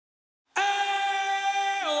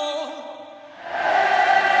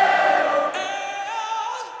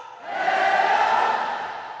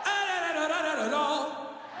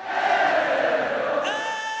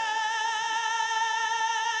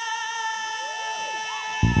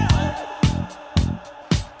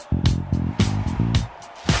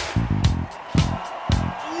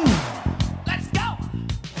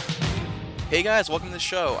Hey guys, welcome to the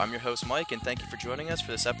show. I'm your host Mike, and thank you for joining us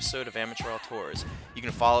for this episode of Amateur Auteurs. You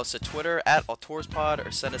can follow us at Twitter at AuteursPod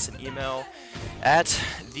or send us an email at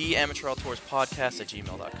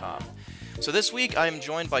theamateurauteurespodcast@gmail.com. So this week I am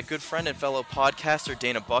joined by good friend and fellow podcaster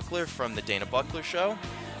Dana Buckler from The Dana Buckler Show.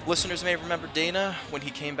 Listeners may remember Dana when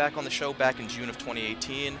he came back on the show back in June of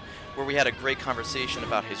 2018, where we had a great conversation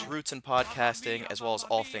about his roots in podcasting as well as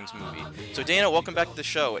all things movie. So Dana, welcome back to the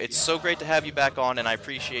show. It's so great to have you back on, and I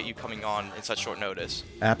appreciate you coming on in such short notice.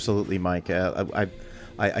 Absolutely, Mike. I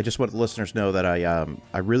just want the listeners to know that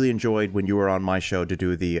I really enjoyed when you were on my show to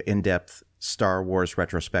do the in-depth Star Wars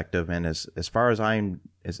retrospective, and as far as the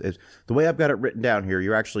way I've got it written down here,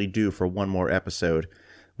 you're actually due for one more episode.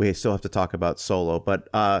 We still have to talk about Solo, but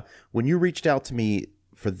when you reached out to me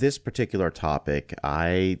for this particular topic,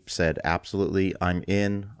 I said, absolutely, I'm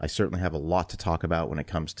in. I certainly have a lot to talk about when it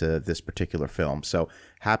comes to this particular film. So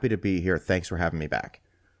happy to be here. Thanks for having me back.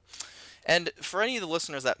 And for any of the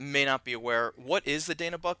listeners that may not be aware, what is the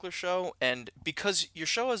Dana Buckler Show? And because your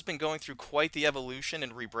show has been going through quite the evolution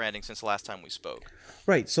and rebranding since the last time we spoke.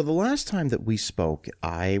 Right. So the last time that we spoke,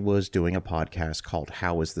 I was doing a podcast called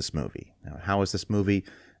How Is This Movie? Now, How Is This Movie?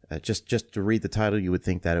 Just to read the title, you would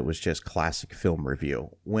think that it was just classic film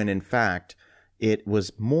review, when in fact, it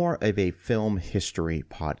was more of a film history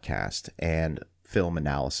podcast and film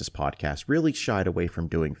analysis podcast, really shied away from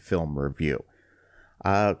doing film review.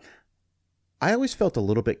 I always felt a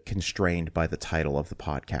little bit constrained by the title of the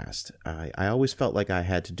podcast. I always felt like I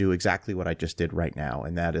had to do exactly what I just did right now,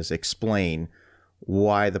 and that is explain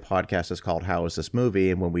why the podcast is called How Is This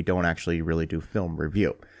Movie, and when we don't actually really do film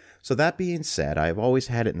review. So that being said, I've always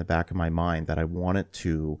had it in the back of my mind that I wanted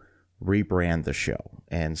to rebrand the show.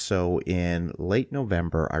 And so in late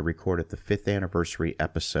November, I recorded the 5th anniversary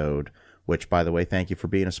episode, which, by the way, thank you for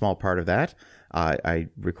being a small part of that. I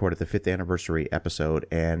recorded the 5th anniversary episode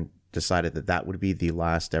and decided that that would be the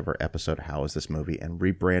last ever episode of How Is This Movie, and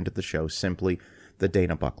rebranded the show simply The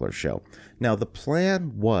Dana Buckler Show. Now, the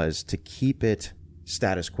plan was to keep it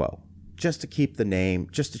status quo, just to keep the name,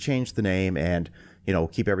 just to change the name and,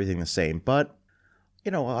 keep everything the same. But,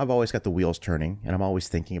 I've always got the wheels turning, and I'm always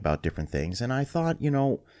thinking about different things. And I thought,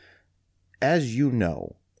 as you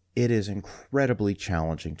know, it is incredibly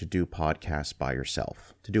challenging to do podcasts by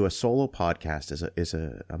yourself. To do a solo podcast is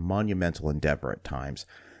a monumental endeavor at times.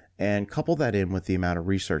 And couple that in with the amount of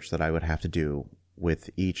research that I would have to do with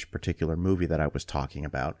each particular movie that I was talking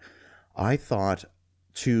about, I thought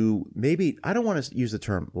to maybe, I don't want to use the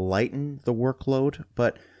term lighten the workload,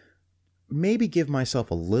 but maybe give myself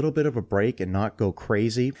a little bit of a break and not go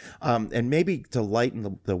crazy, and maybe to lighten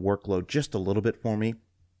the workload just a little bit for me.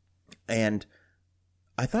 And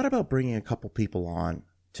I thought about bringing a couple people on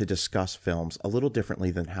to discuss films a little differently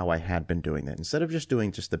than how I had been doing it. Instead of just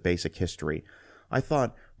doing just the basic history, I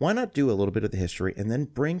thought, why not do a little bit of the history and then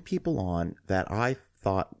bring people on that I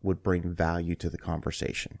thought would bring value to the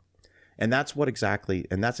conversation. And that's exactly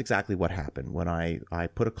what happened when I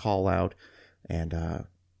put a call out and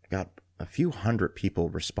got a few hundred people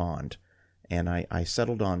respond. And I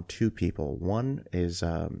settled on two people. One is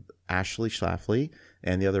Ashley Schlafly,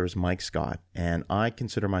 and the other is Mike Scott. And I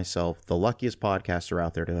consider myself the luckiest podcaster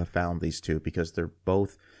out there to have found these two, because they're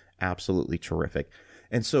both absolutely terrific.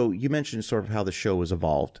 And so you mentioned sort of how the show has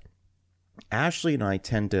evolved. Ashley and I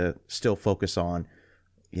tend to still focus on,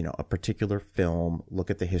 a particular film,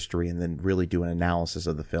 look at the history, and then really do an analysis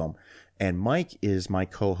of the film. And Mike is my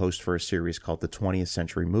co-host for a series called the 20th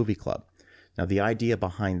Century Movie Club. Now, the idea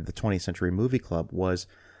behind the 20th Century Movie Club was,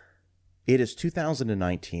 it is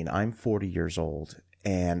 2019, I'm 40 years old,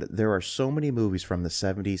 and there are so many movies from the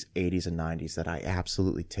 70s, 80s, and 90s that I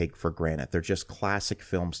absolutely take for granted. They're just classic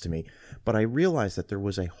films to me. But I realized that there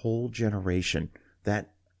was a whole generation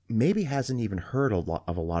that maybe hasn't even heard of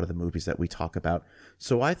a lot of the movies that we talk about.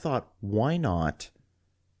 So I thought, why not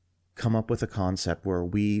come up with a concept where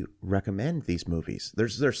we recommend these movies?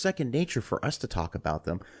 They're second nature for us to talk about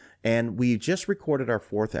them. And we just recorded our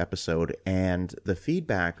 4th episode, and the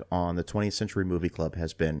feedback on the 20th Century Movie Club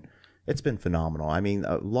it's been phenomenal. I mean,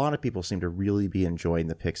 a lot of people seem to really be enjoying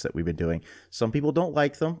the picks that we've been doing. Some people don't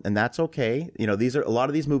like them, and that's okay. A lot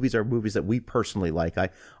of these movies are movies that we personally like.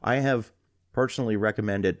 I have personally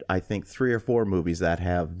recommended, I think, 3 or 4 movies that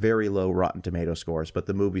have very low Rotten Tomato scores, but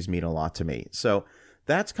the movies mean a lot to me. So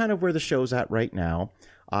that's kind of where the show's at right now.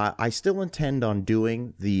 I still intend on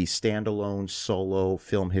doing the standalone solo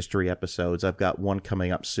film history episodes. I've got one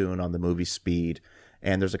coming up soon on the movie Speed,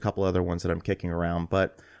 and there's a couple other ones that I'm kicking around,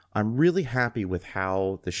 but I'm really happy with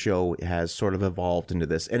how the show has sort of evolved into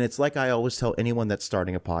this. And it's like I always tell anyone that's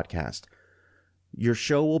starting a podcast, your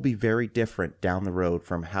show will be very different down the road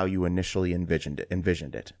from how you initially envisioned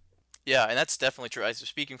it. Yeah, and that's definitely true.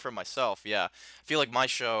 Speaking for myself, yeah, I feel like my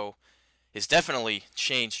show is definitely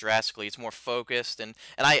changed drastically. It's more focused, and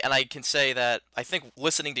I can say that I think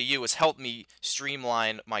listening to you has helped me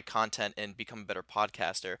streamline my content and become a better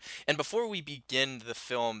podcaster. And before we begin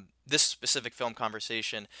this specific film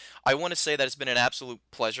conversation, I want to say that it's been an absolute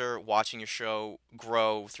pleasure watching your show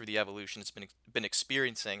grow through the evolution it's been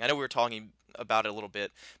experiencing. I know we were talking about it a little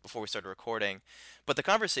bit before we started recording, but the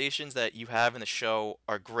conversations that you have in the show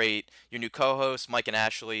are great. Your new co-hosts, Mike and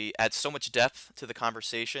Ashley, add so much depth to the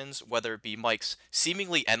conversations, whether it be Mike's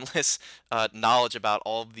seemingly endless knowledge about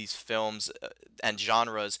all of these films and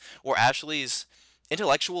genres, or Ashley's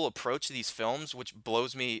intellectual approach to these films, which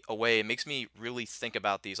blows me away. It makes me really think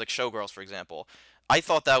about these, like Showgirls, for example. I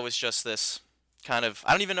thought that was just this kind of,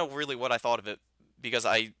 I don't even know really what I thought of it, because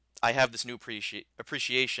I have this new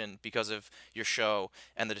appreciation because of your show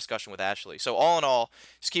and the discussion with Ashley. So all in all,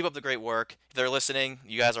 just keep up the great work. If they're listening,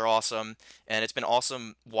 you guys are awesome, and it's been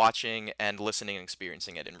awesome watching and listening and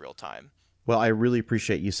experiencing it in real time. Well, I really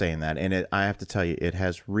appreciate you saying that. And I have to tell you, it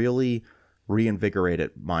has really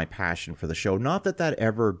reinvigorated my passion for the show. Not that that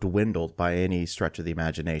ever dwindled by any stretch of the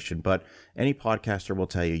imagination, but any podcaster will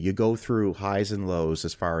tell you, you go through highs and lows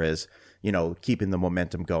as far as, keeping the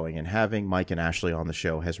momentum going. And having Mike and Ashley on the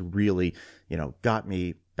show has really, got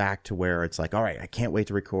me back to where it's like, all right, I can't wait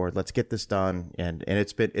to record. Let's get this done. And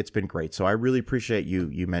it's been great. So I really appreciate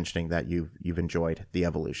you mentioning that you've enjoyed the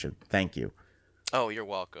evolution. Thank you. Oh, you're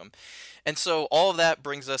welcome. And so all of that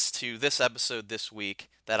brings us to this episode this week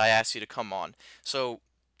that I asked you to come on. So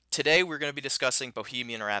today we're going to be discussing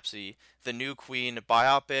Bohemian Rhapsody, the new Queen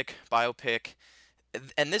biopic,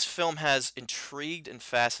 and this film has intrigued and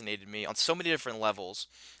fascinated me on so many different levels,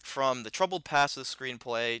 from the troubled past of the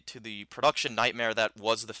screenplay to the production nightmare that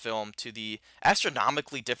was the film to the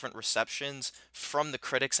astronomically different receptions from the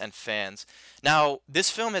critics and fans. Now, this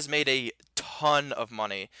film has made a ton of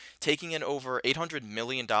money, taking in over $800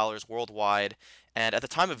 million worldwide, and at the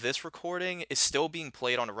time of this recording is still being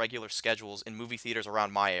played on regular schedules in movie theaters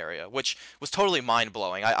around my area, which was totally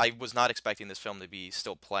mind-blowing. I was not expecting this film to be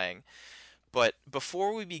still playing. But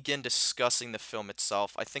before we begin discussing the film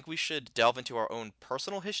itself, I think we should delve into our own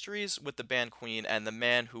personal histories with the band Queen and the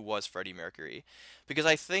man who was Freddie Mercury. Because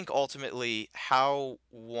I think ultimately how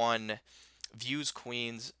one views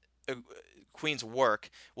Queen's work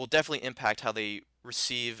will definitely impact how they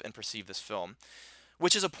receive and perceive this film,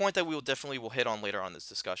 which is a point that we will hit on later on in this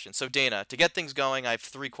discussion. So Dana, to get things going, I have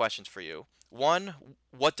 3 questions for you. 1,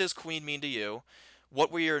 what does Queen mean to you? What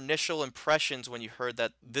were your initial impressions when you heard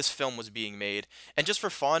that this film was being made? And just for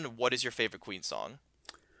fun, what is your favorite Queen song?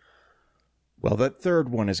 Well, that third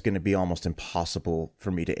one is going to be almost impossible for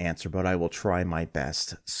me to answer, but I will try my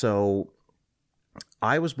best. So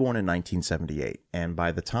I was born in 1978, and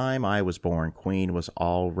by the time I was born, Queen was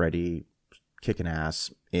already kicking ass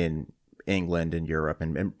in England and Europe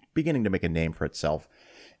and beginning to make a name for itself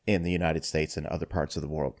in the United States and other parts of the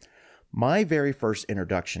world. My very first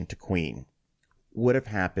introduction to Queen would have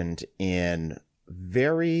happened in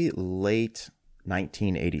very late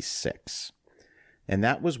 1986. And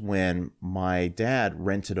that was when my dad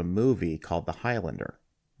rented a movie called The Highlander,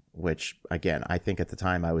 which, again, I think at the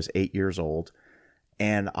time I was 8 years old.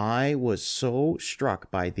 And I was so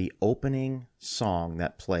struck by the opening song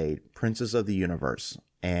that played, Princes of the Universe.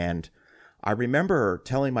 And I remember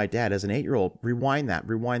telling my dad as an 8-year-old, rewind that.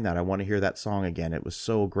 I want to hear that song again. It was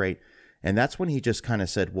so great. And that's when he just kind of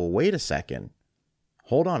said, well, wait a second.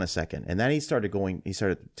 Hold on a second. And then he started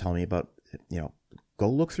telling me about, go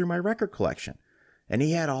look through my record collection. And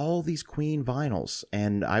he had all these Queen vinyls.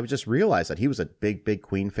 And I just realized that he was a big, big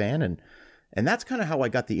Queen fan. And that's kind of how I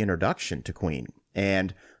got the introduction to Queen.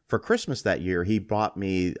 And for Christmas that year, he bought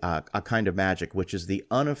me A Kind of Magic, which is the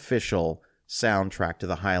unofficial soundtrack to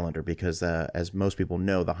The Highlander. Because as most people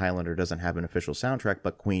know, The Highlander doesn't have an official soundtrack,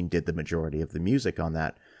 but Queen did the majority of the music on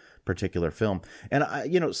that particular film. And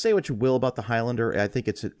say what you will about The Highlander, I think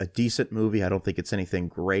it's a decent movie. I don't think it's anything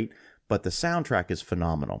great, but the soundtrack is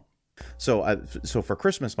phenomenal. So for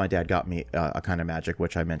Christmas, my dad got me A Kind of Magic,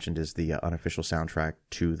 which I mentioned is the unofficial soundtrack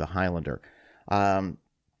to The Highlander.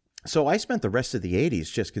 So I spent the rest of the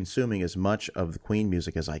 80s just consuming as much of the Queen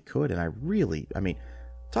music as I could, and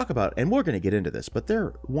talk about, and we're going to get into this, but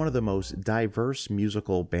they're one of the most diverse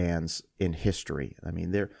musical bands in history.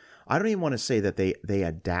 I don't even want to say that they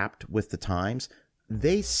adapt with the times.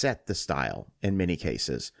 They set the style in many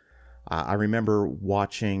cases. I remember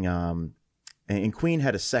watching, and Queen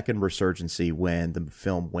had a second resurgency when the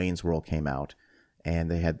film Wayne's World came out, and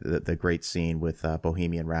they had the great scene with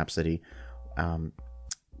Bohemian Rhapsody.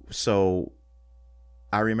 So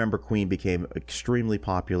I remember Queen became extremely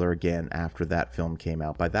popular again after that film came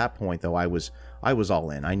out. By that point, though, I was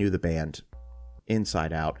all in. I knew the band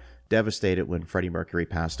inside out. Devastated when Freddie Mercury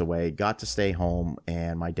passed away. Got to stay home,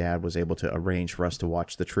 and my dad was able to arrange for us to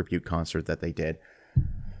watch the tribute concert that they did.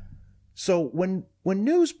 So when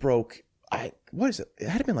news broke, it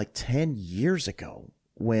had been like 10 years ago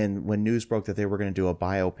when news broke that they were going to do a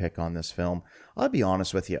biopic on this film. I'll be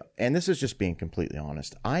honest with you, and this is just being completely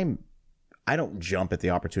honest. I don't jump at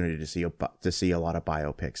the opportunity to see a lot of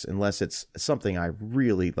biopics unless it's something I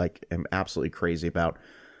really am absolutely crazy about.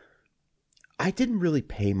 I didn't really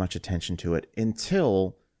pay much attention to it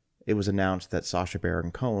until it was announced that Sacha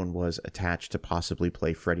Baron Cohen was attached to possibly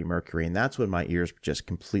play Freddie Mercury, and that's when my ears just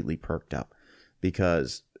completely perked up,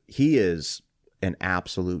 because he is an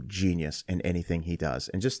absolute genius in anything he does.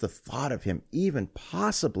 And just the thought of him even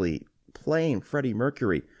possibly playing Freddie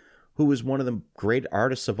Mercury, who is one of the great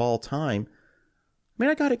artists of all time, I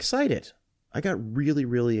mean, I got excited. I got really,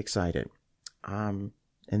 really excited. And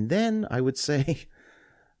then I would say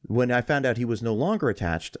when I found out he was no longer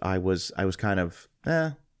attached, I was kind of,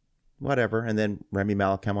 whatever. And then Rami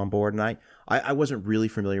Malek came on board, and I wasn't really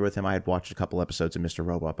familiar with him. I had watched a couple episodes of Mr.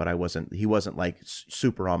 Robot, but he wasn't like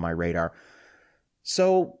super on my radar.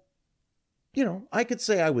 So, I could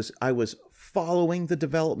say I was following the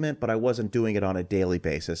development, but I wasn't doing it on a daily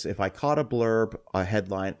basis. If I caught a blurb, a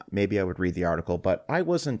headline, maybe I would read the article, but I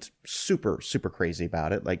wasn't super, super crazy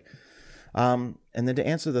about it. And then to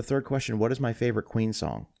answer the third question, what is my favorite Queen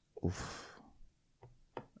song? Oof.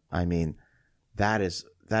 I mean, that is,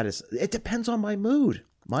 it depends on my mood,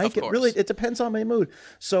 Mike. It depends on my mood.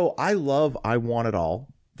 So I love I Want It All.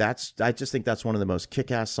 I just think that's one of the most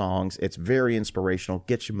kick-ass songs. It's very inspirational,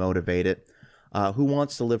 gets you motivated. Who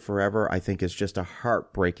Wants to Live Forever, I think, is just a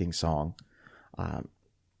heartbreaking song.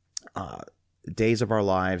 Days of Our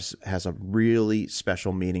Lives has a really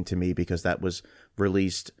special meaning to me because that was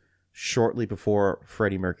released shortly before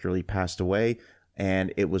Freddie Mercury passed away.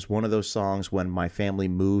 And it was one of those songs when my family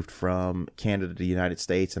moved from Canada to the United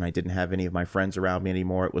States and I didn't have any of my friends around me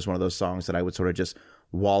anymore. It was one of those songs that I would sort of just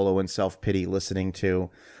wallow in self-pity listening to.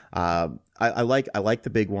 I like the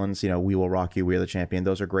big ones, We Will Rock You, We're the Champion.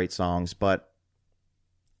 Those are great songs. But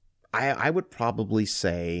I would probably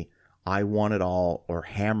say I Want It All or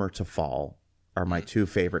Hammer to Fall are my two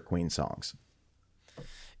favorite Queen songs.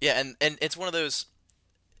 Yeah, and it's one of those...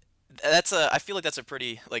 I feel like that's a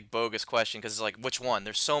pretty bogus question because it's like, which one?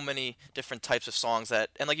 There's so many different types of songs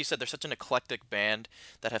that, and like you said, they're such an eclectic band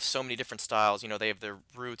that have so many different styles. They have their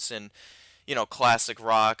roots in, classic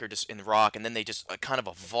rock or just in rock, and then they just kind of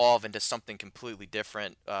evolve into something completely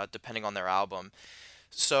different depending on their album.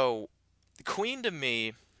 So, Queen to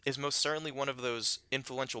me is most certainly one of those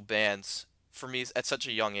influential bands for me at such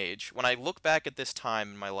a young age. When I look back at this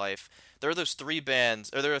time in my life, there are three bands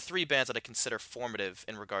that I consider formative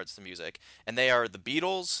in regards to music, and they are the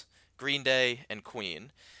Beatles, Green Day, and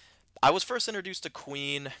Queen. I was first introduced to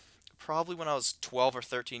Queen probably when I was 12 or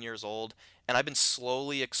 13 years old, and I've been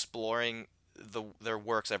slowly exploring their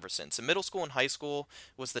works ever since. In middle school and high school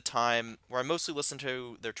was the time where I mostly listened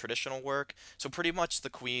to their traditional work, so pretty much the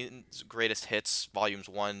Queen's greatest hits, volumes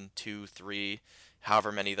 1, 2, 3,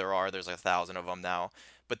 however many there are, there's 1,000 of them now.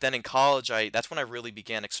 But then in college, that's when I really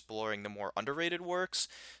began exploring the more underrated works.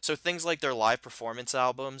 So things like their live performance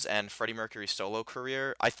albums and Freddie Mercury's solo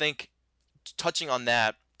career. I think, touching on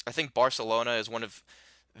that, I think Barcelona is one of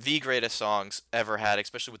the greatest songs ever had,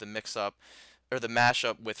 especially with the mix-up, or the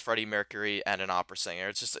mashup with Freddie Mercury and an opera singer.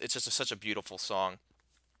 It's just such a beautiful song.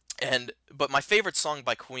 But my favorite song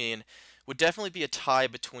by Queen would definitely be a tie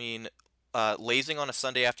between Lazing on a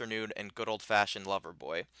Sunday Afternoon and Good Old Fashioned Lover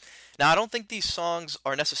Boy. Now, I don't think these songs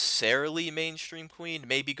are necessarily mainstream Queen,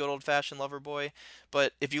 maybe Good Old Fashioned Lover Boy,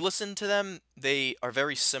 but if you listen to them, they are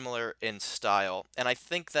very similar in style. And I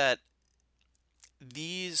think that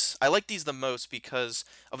I like these the most because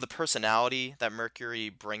of the personality that Mercury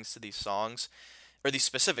brings to these songs, or these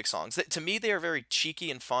specific songs. To me, they are very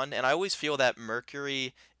cheeky and fun, and I always feel that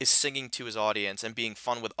Mercury is singing to his audience and being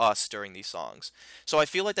fun with us during these songs. So I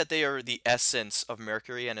feel like that they are the essence of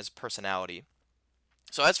Mercury and his personality.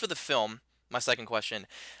 So as for the film, my second question,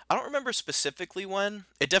 I don't remember specifically when.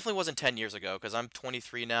 It definitely wasn't 10 years ago, because I'm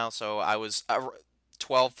 23 now, so I was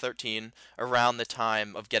 12, 13, around the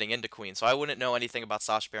time of getting into Queen. So I wouldn't know anything about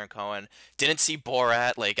Sacha Baron Cohen. Didn't see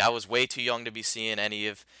Borat. I was way too young to be seeing any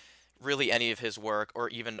of his work, or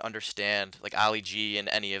even understand Ali G and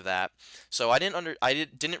any of that. So I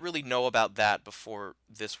didn't really know about that before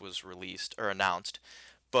this was released or announced.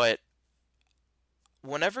 But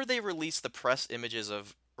whenever they released the press images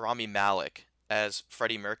of Rami Malek as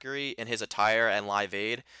Freddie Mercury in his attire and Live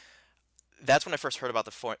Aid, that's when I first heard about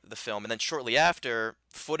the film, and then shortly after,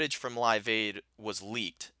 footage from Live Aid was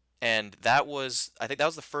leaked, and I think that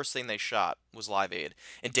was the first thing they shot was Live Aid.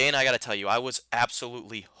 And Dana, I got to tell you, I was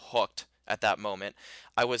absolutely hooked at that moment.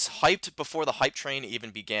 I was hyped before the hype train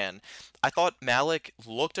even began. I thought Malik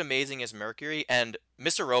looked amazing as Mercury, and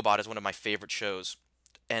Mr. Robot is one of my favorite shows,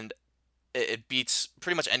 and it beats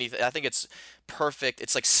pretty much anything. I think it's perfect.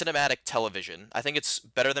 It's like cinematic television. I think it's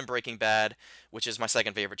better than Breaking Bad, which is my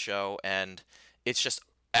second favorite show, and it's just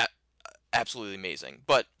a- absolutely amazing.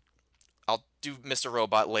 But I'll do Mr.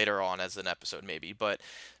 Robot later on as an episode maybe. But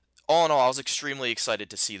all in all, I was extremely excited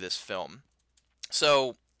to see this film.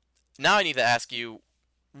 So now I need to ask you,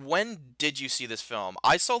 when did you see this film?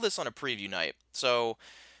 I saw this on a preview night. So,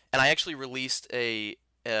 and I actually released an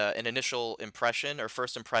initial impression or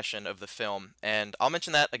first impression of the film, and I'll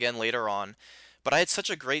mention that again later on. But I had such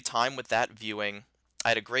a great time with that viewing. I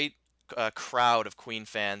had a great crowd of Queen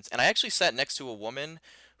fans, and I actually sat next to a woman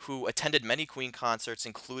who attended many Queen concerts,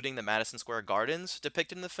 including the Madison Square Gardens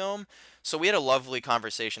depicted in the film. So we had a lovely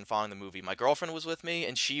conversation following the movie. My girlfriend was with me,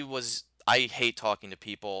 and she was. I hate talking to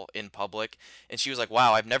people in public, and she was like,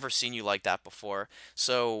 "Wow, I've never seen you like that before."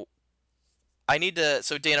 So I need to.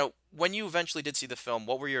 So Dana, when you eventually did see the film,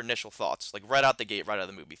 what were your initial thoughts? Like right out the gate, right out of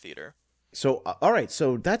the movie theater. So, all right.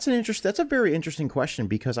 So that's a very interesting question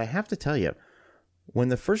because I have to tell you, when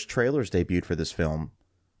the first trailers debuted for this film,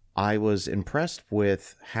 I was impressed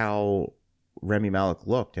with how Remy Malek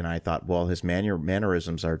looked, and I thought, well, his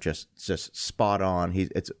mannerisms are just spot on.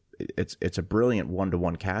 It's a brilliant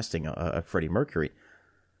 1-to-1 casting of Freddie Mercury,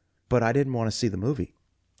 but I didn't want to see the movie.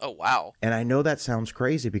 Oh wow! And I know that sounds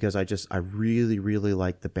crazy because I really really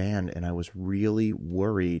liked the band, and I was really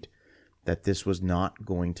worried that this was not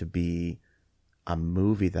going to be a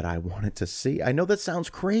movie that I wanted to see. I know that sounds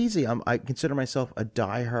crazy. I consider myself a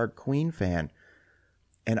diehard Queen fan,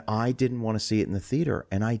 and I didn't want to see it in the theater,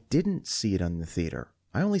 and I didn't see it in the theater.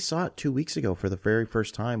 I only saw it 2 weeks ago for the very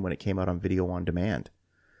first time when it came out on video on demand.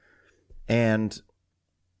 And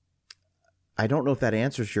I don't know if that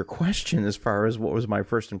answers your question as far as what was my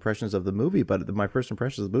first impressions of the movie, but my first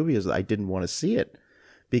impressions of the movie is that I didn't want to see it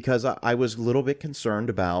because I was a little bit concerned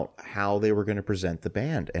about how they were going to present the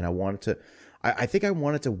band. And I think I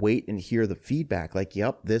wanted to wait and hear the feedback. Like,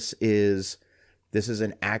 yep, this is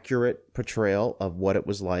an accurate portrayal of what it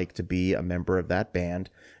was like to be a member of that band.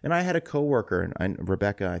 And I had a coworker, and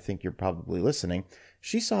Rebecca, I think you're probably listening.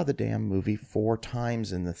 She saw the damn movie 4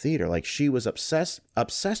 times in the theater. Like, she was obsessed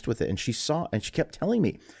with it. And she kept telling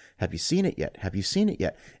me, have you seen it yet? Have you seen it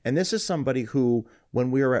yet? And this is somebody who, when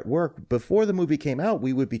we were at work, before the movie came out,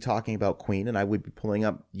 we would be talking about Queen, and I would be pulling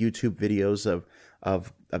up YouTube videos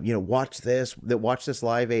of watch this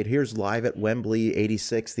Live Aid. Here's Live at Wembley,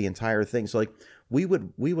 86, the entire thing. So like, we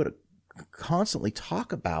would constantly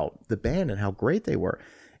talk about the band and how great they were.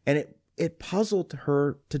 And it puzzled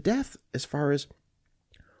her to death as far as,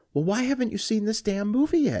 well, why haven't you seen this damn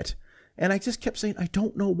movie yet? And I just kept saying, I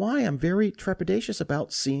don't know why. I'm very trepidatious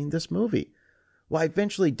about seeing this movie. Well, I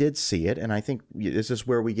eventually did see it, and I think this is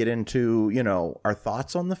where we get into, our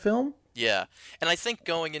thoughts on the film. Yeah, and I think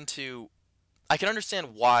I can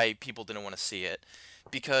understand why people didn't want to see it,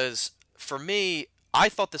 because for me, I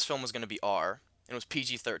thought this film was going to be R, and it was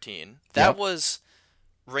PG-13. That Yep. was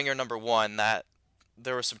ringer number one, that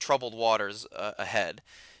there were some troubled waters ahead,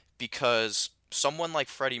 because someone like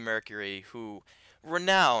Freddie Mercury, who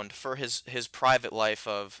renowned for his private life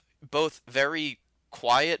of both very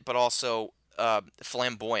quiet but also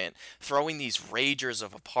flamboyant, throwing these ragers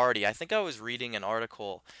of a party. I think I was reading an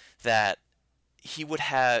article that he would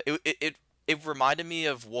have it reminded me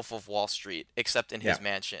of Wolf of Wall Street, except in his Yeah.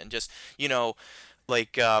 mansion. Just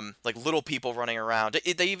like little people running around.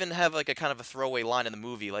 They even have like a kind of a throwaway line in the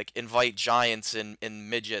movie, like invite giants and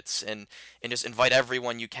midgets and just invite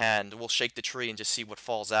everyone you can. We'll shake the tree and just see what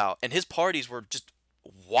falls out. And his parties were just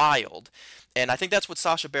wild, and I think that's what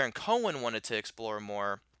Sacha Baron Cohen wanted to explore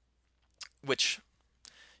more. Which,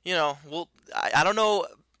 I don't know.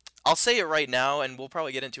 I'll say it right now, and we'll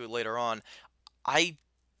probably get into it later on. I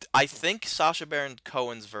I think Sacha Baron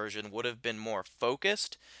Cohen's version would have been more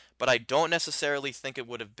focused, but I don't necessarily think it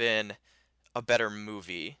would have been a better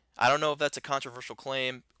movie. I don't know if that's a controversial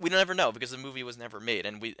claim. We never know because the movie was never made,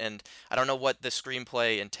 and I don't know what the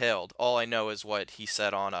screenplay entailed. All I know is what he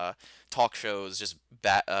said on talk shows, just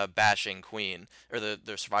bashing Queen or the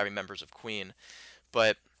surviving members of Queen.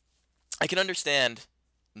 But I can understand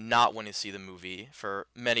not wanting to see the movie for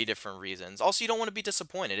many different reasons. Also, you don't want to be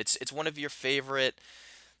disappointed. It's one of your favorite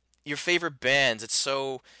bands. It's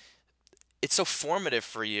so it's so formative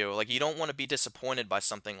for you. Like, you don't want to be disappointed by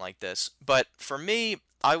something like this. But for me,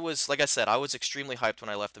 I was, like I said, I was extremely hyped when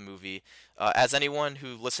I left the movie. As anyone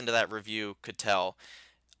who listened to that review could tell,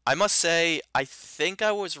 I must say, I think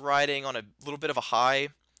I was riding on a little bit of a high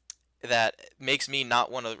that makes me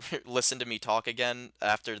not want to listen to me talk again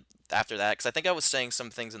after that, because I think I was saying some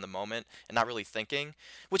things in the moment and not really thinking,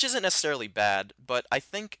 which isn't necessarily bad, but I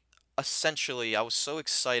think essentially I was so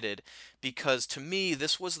excited because to me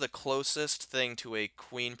this was the closest thing to a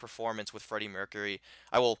Queen performance with Freddie Mercury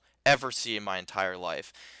I will ever see in my entire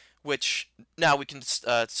life. Which now we can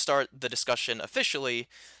start the discussion officially,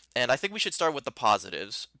 and I think we should start with the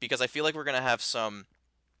positives because I feel like we're gonna have some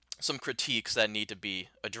critiques that need to be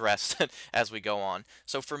addressed as we go on.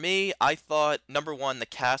 So for me, I thought number one, the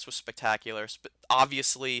cast was spectacular.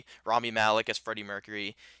 Obviously, Rami Malek as Freddie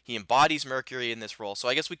Mercury, he embodies Mercury in this role. So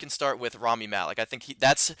I guess we can start with Rami Malek. I think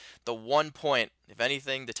that's the one point, if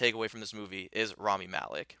anything, to take away from this movie is Rami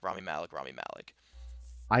Malek. Rami Malek, Rami Malek.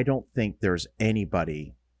 I don't think there's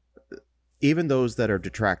anybody, even those that are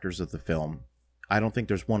detractors of the film, I don't think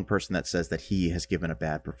there's one person that says that he has given a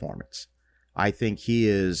bad performance. I think he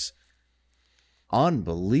is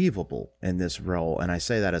unbelievable in this role, and I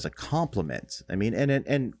say that as a compliment. I mean,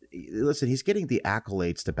 and listen, he's getting the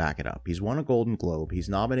accolades to back it up. He's won a Golden Globe. He's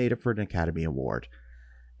nominated for an Academy Award,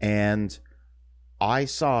 and I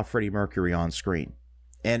saw Freddie Mercury on screen,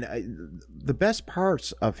 and the best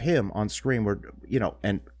parts of him on screen were,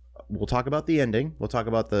 and we'll talk about the ending. We'll talk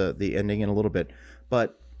about the ending in a little bit,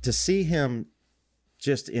 but to see him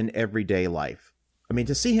just in everyday life. I mean,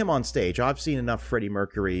 to see him on stage, I've seen enough Freddie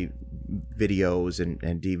Mercury videos and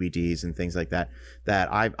DVDs and things like that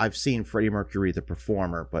I've seen Freddie Mercury the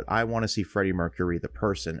performer, but I want to see Freddie Mercury the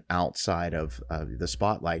person outside of the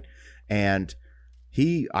spotlight. And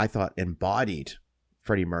he, I thought, embodied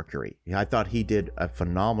Freddie Mercury. I thought he did a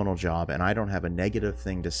phenomenal job, and I don't have a negative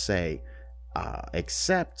thing to say,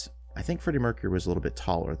 except I think Freddie Mercury was a little bit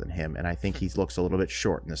taller than him, and I think he looks a little bit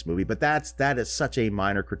short in this movie. But that is such a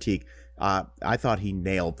minor critique. I thought he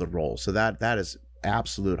nailed the role, so that is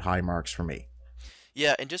absolute high marks for me.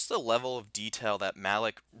 Yeah, and just the level of detail that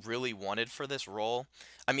Malik really wanted for this role.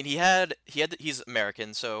 I mean, he's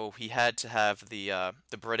American, so he had to have the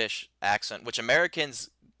British accent, which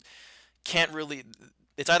Americans can't really.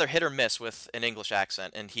 It's either hit or miss with an English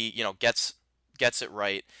accent, and he gets it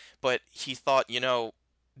right. But he thought,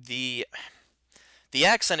 the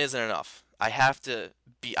accent isn't enough. I have to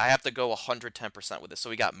go 110% with this. So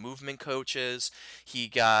he got movement coaches. He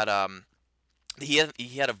got he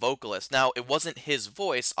had a vocalist. Now it wasn't his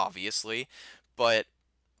voice, obviously, but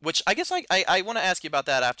which I guess I want to ask you about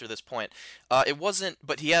that after this point. It wasn't,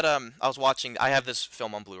 but he had I was watching. I have this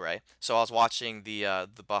film on Blu-ray, so I was watching the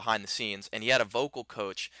behind the scenes, and he had a vocal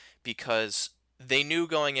coach because they knew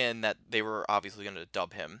going in that they were obviously going to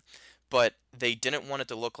dub him, but they didn't want it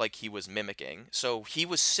to look like he was mimicking. So he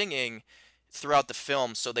was singing throughout the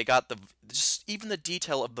film, so they got just even the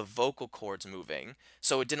detail of the vocal cords moving,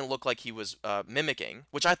 so it didn't look like he was mimicking,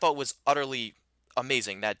 which I thought was utterly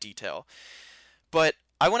amazing, that detail. But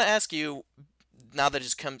I want to ask you, now that it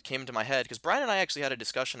just came into my head, because Brian and I actually had a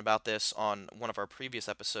discussion about this on one of our previous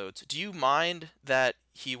episodes. Do you mind that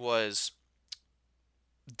he was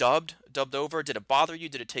dubbed over? Did it bother you?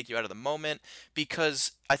 Did it take you out of the moment?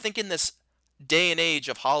 Because I think in this day and age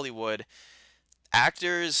of Hollywood,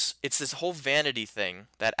 actors, it's this whole vanity thing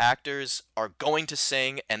that actors are going to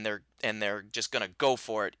sing and they're just gonna go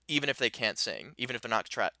for it, even if they can't sing, even if they're not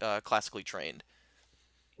classically trained.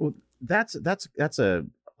 Well, that's a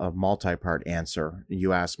multi-part answer.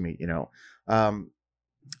 You asked me, I'm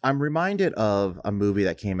reminded of a movie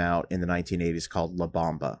that came out in the 1980s called La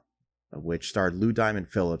Bamba, which starred Lou Diamond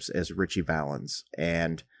Phillips as Richie Valens.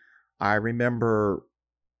 And I remember,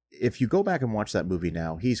 if you go back and watch that movie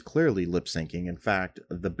now, he's clearly lip syncing. In fact,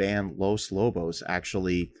 the band Los Lobos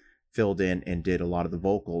actually filled in and did a lot of the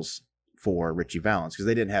vocals for Richie Valens because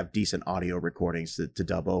they didn't have decent audio recordings to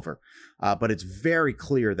dub over. But it's very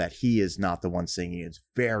clear that he is not the one singing. It's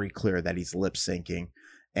very clear that he's lip syncing.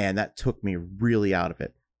 And that took me really out of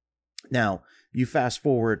it. Now, you fast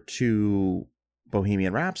forward to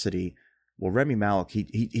Bohemian Rhapsody. Well, Rami Malek,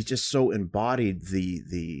 he just so embodied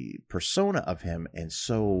the persona of him, and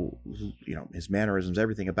so, his mannerisms,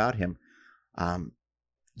 everything about him.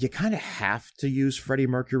 You kind of have to use Freddie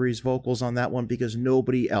Mercury's vocals on that one because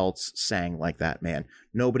nobody else sang like that man.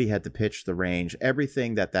 Nobody had the pitch, the range,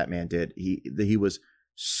 everything that man did. He was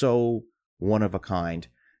so one of a kind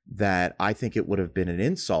that I think it would have been an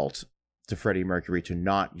insult to Freddie Mercury to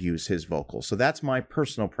not use his vocals. So that's my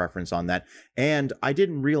personal preference on that. And I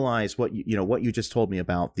didn't realize what what you just told me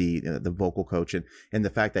about the vocal coach and the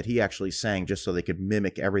fact that he actually sang just so they could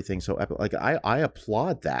mimic everything. So like I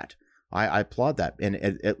applaud that. I applaud that, and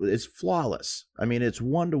it's flawless. I mean, it's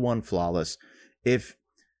 1-to-1 flawless. If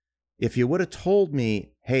you would have told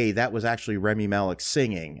me, hey, that was actually Rami Malek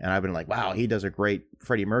singing, and I've been like, wow, he does a great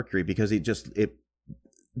Freddie Mercury, because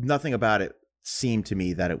nothing about it seemed to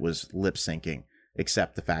me that it was lip syncing,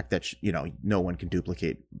 except the fact that no one can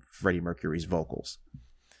duplicate Freddie Mercury's vocals.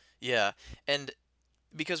 Yeah, and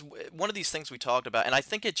because one of these things we talked about, and I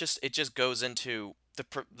think it just goes into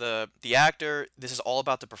the actor. This is all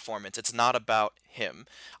about the performance. It's not about him.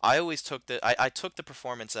 I always took I took the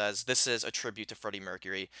performance as, this is a tribute to Freddie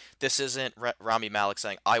Mercury. This isn't Rami Malek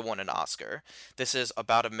saying, I won an Oscar. This is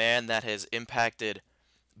about a man that has impacted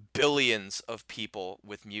billions of people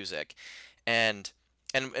with music. And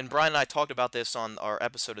Brian and I talked about this on our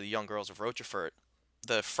episode of The Young Girls of Rochefort,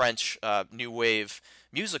 the French New Wave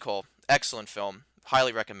musical. Excellent film.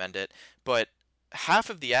 Highly recommend it. But half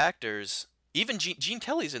of the actors, even Gene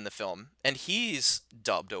Kelly's in the film, and he's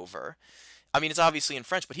dubbed over. I mean, it's obviously in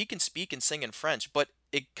French, but he can speak and sing in French. But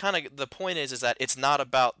the point is that it's not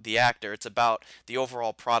about the actor. It's about the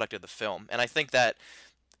overall product of the film. And I think that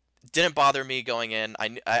didn't bother me going in.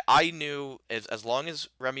 I knew as long as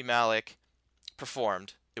Rami Malek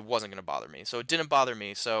performed, it wasn't going to bother me. So it didn't bother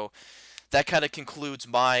me. So that kind of concludes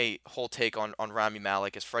my whole take on Rami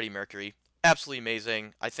Malek as Freddie Mercury. Absolutely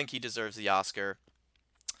amazing. I think he deserves the Oscar.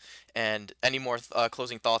 And any more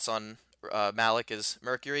closing thoughts on Malek as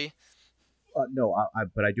Mercury? No,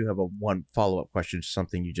 but I do have one follow-up question to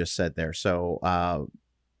something you just said there. So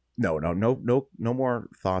no more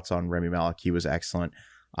thoughts on Rami Malek. He was excellent.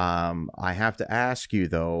 I have to ask you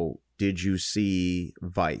though, did you see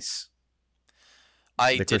Vice?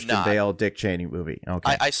 I the did Christian not. Bale, Dick Cheney movie.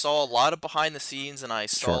 Okay. I saw a lot of behind the scenes, and I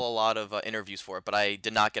saw Sure. a lot of interviews for it, but I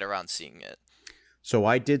did not get around seeing it. So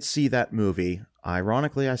I did see that movie.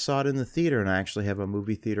 Ironically, I saw it in the theater, and I actually have a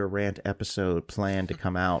movie theater rant episode planned to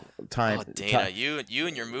come out. Oh, Dana, you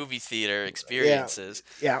and your movie theater experiences.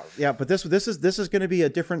 Yeah. But this is going to be a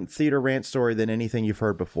different theater rant story than anything you've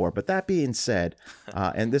heard before. But that being said,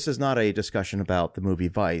 and this is not a discussion about the movie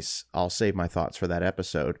Vice. I'll save my thoughts for that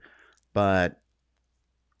episode. But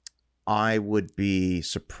I would be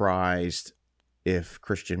surprised if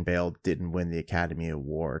Christian Bale didn't win the Academy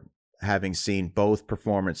Award. Having seen both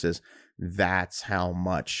performances, that's how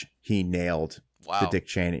much he nailed the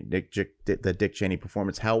Dick Cheney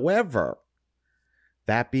performance. However,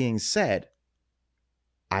 that being said,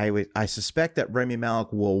 I suspect that Rami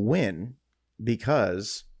Malek will win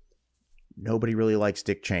because nobody really likes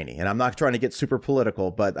Dick Cheney. And I'm not trying to get super political,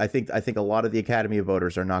 but I think a lot of the Academy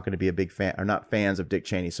voters are not going to be a big fan, are not fans of Dick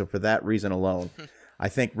Cheney. So for that reason alone, I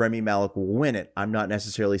think Rami Malek will win it. I'm not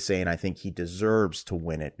necessarily saying I think he deserves to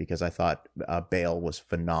win it, because I thought Bale was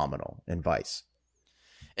phenomenal in Vice.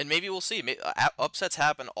 And maybe we'll see. Upsets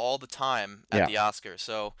happen all the time at the Oscars,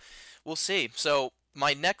 so we'll see. So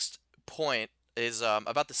my next point is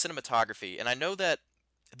about the cinematography, and I know that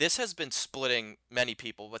this has been splitting many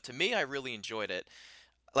people, but to me, I really enjoyed it.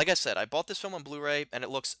 Like I said, I bought this film on Blu-ray, and it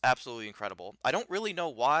looks absolutely incredible. I don't really know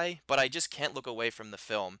why, but I just can't look away from the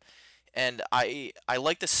film. And I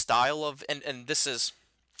like the style of, and this is,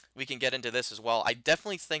 we can get into this as well. I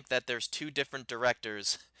definitely think that there's two different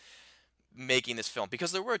directors making this film,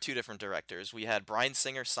 because there were two different directors. We had Bryan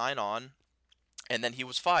Singer sign on, and then he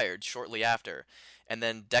was fired shortly after. And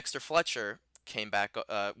then Dexter Fletcher came back,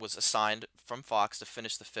 was assigned from Fox to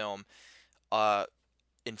finish the film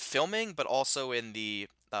in filming, but also in the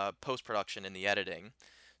post-production and the editing.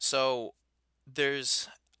 So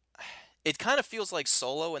it kind of feels like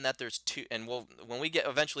Solo in that there's two, and when we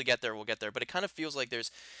eventually get there, we'll get there, but it kind of feels like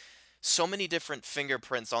there's so many different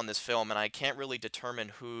fingerprints on this film, and I can't really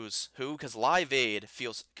determine who's who, because Live Aid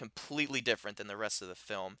feels completely different than the rest of the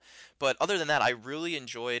film. But other than that, I really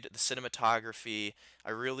enjoyed the cinematography. I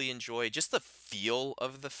really enjoyed just the feel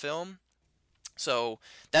of the film. So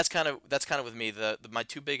that's kind of with me. My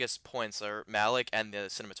two biggest points are Malik and the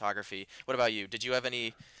cinematography. What about you? Did you have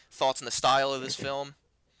any thoughts on the style of this film?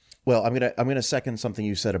 Well, I'm gonna second something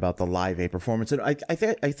you said about the Live Aid performance, and I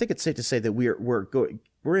think it's safe to say that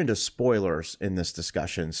we're into spoilers in this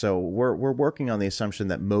discussion. So we're working on the assumption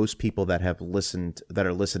that most people that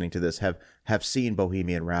are listening to this have seen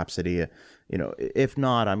Bohemian Rhapsody. If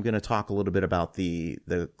not, I'm going to talk a little bit about the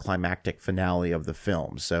climactic finale of the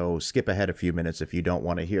film. So skip ahead a few minutes if you don't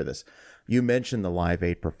want to hear this. You mentioned the Live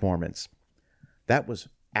Aid performance. That was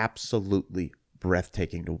absolutely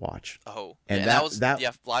breathtaking to watch. Oh, and that was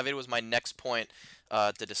Live Aid was my next point.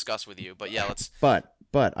 to discuss with you. But yeah, let's.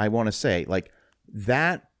 But I want to say, like,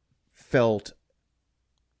 that felt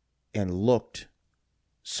and looked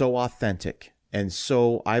so authentic. And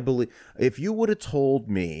so I believe if you would have told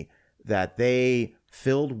me that they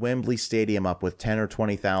filled Wembley Stadium up with 10 or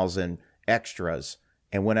 20,000 extras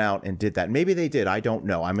and went out and did that, maybe they did. I don't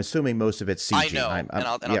know. I'm assuming most of it's CG. I know,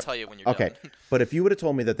 I'll tell you when you're okay. done. But if you would have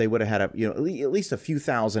told me that they would have had at least a few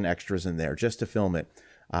thousand extras in there just to film it,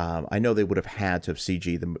 I know they would have had to have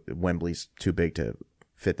CG. The Wembley's too big to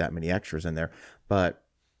fit that many extras in there, but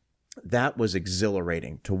that was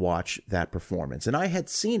exhilarating to watch that performance. And I had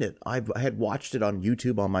seen it. I had watched it on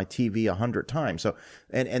YouTube on my TV 100 times. So,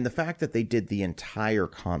 and the fact that they did the entire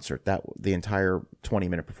concert, that the entire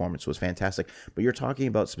 20-minute performance was fantastic. But you're talking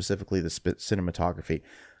about specifically the cinematography.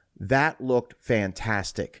 That looked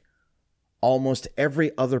fantastic. Almost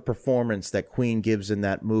every other performance that Queen gives in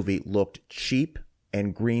that movie looked cheap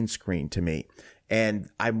and green screen to me. And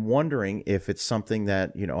I'm wondering if it's something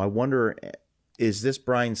that, I wonder, is this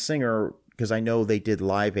Bryan Singer? Because I know they did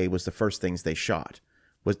Live Aid was the first things they shot.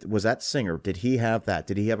 Was that Singer? Did he have that?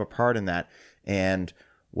 Did he have a part in that? And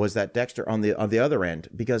was that Dexter on the other end?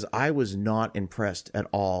 Because I was not impressed at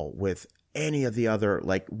all with any of the other,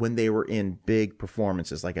 like when they were in big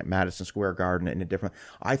performances, like at Madison Square Garden and a different.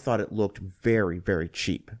 I thought it looked very, very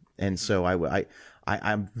cheap, and so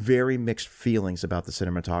I'm very mixed feelings about the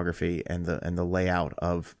cinematography and the layout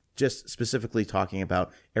of. Just specifically talking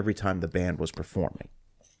about every time the band was performing.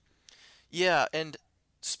 Yeah, and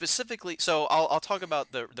specifically, so I'll talk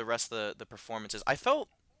about the rest of the performances. I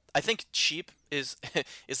think cheap is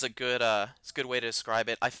is a good way to describe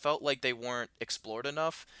it. I felt like they weren't explored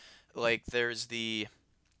enough. Like there's the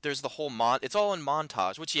whole it's all in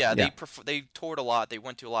montage, which yeah. They toured a lot. They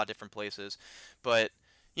went to a lot of different places, but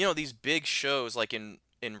these big shows like in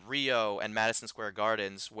Rio and Madison Square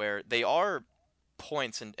Gardens where they are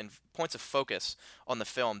points and points of focus on the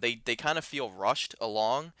film, they kind of feel rushed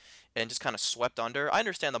along and just kind of swept under. I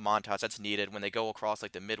understand the montage that's needed when they go across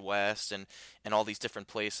like the Midwest and all these different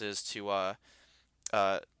places to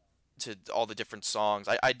all the different songs.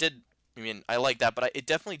 I like that, but it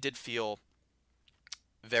definitely did feel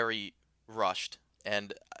very rushed,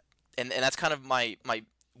 and that's kind of my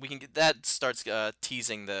we can get that starts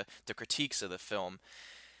teasing the critiques of the film.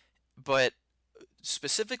 But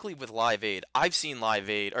specifically with Live Aid, I've seen Live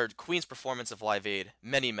Aid or Queen's performance of Live Aid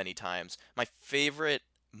many, many times. My favorite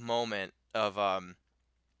moment of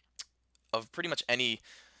pretty much any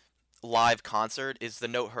live concert is the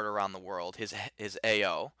note heard around the world. His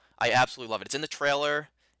AO. I absolutely love it. It's in the trailer,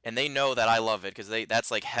 and they know that I love it because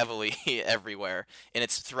that's like heavily everywhere, and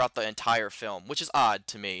it's throughout the entire film, which is odd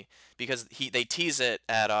to me because they tease it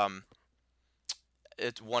at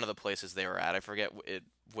it's one of the places they were at. I forget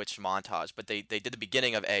which montage, but they did the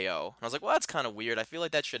beginning of AO, and I was like, well, that's kind of weird. I feel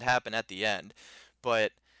like that should happen at the end,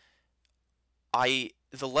 but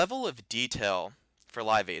the level of detail for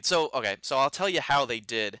Live Aid. So okay, so I'll tell you how they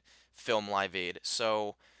did film Live Aid.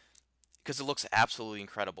 So because it looks absolutely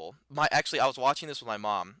incredible. I was watching this with my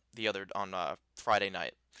mom on Friday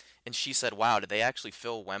night, and she said, "Wow, did they actually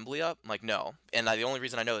fill Wembley up?" I'm like, no. And the only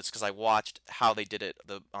reason I know this is because I watched how they did it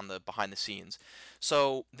on the behind the scenes.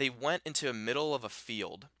 So they went into the middle of a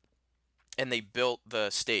field, and they built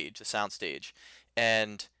the sound stage,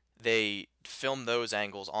 and they filmed those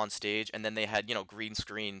angles on stage, and then they had green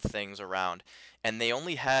screen things around, and they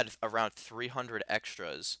only had around 300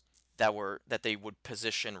 extras that they would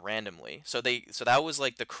position randomly. So that was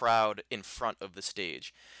like the crowd in front of the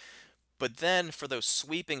stage. But then for those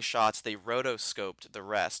sweeping shots, they rotoscoped the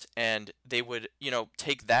rest, and they would,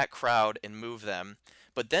 take that crowd and move them.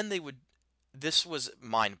 But then this was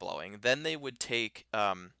mind-blowing. Then they would take,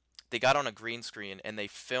 they got on a green screen and they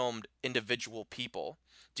filmed individual people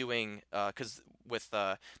doing, because with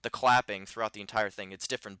the clapping throughout the entire thing, it's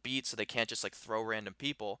different beats, so they can't just like throw random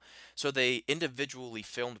people. So they individually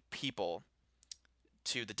filmed people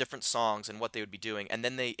to the different songs and what they would be doing, and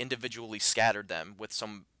then they individually scattered them with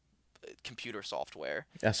some computer software.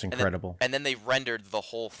 That's incredible. And then they rendered the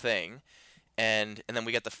whole thing, and then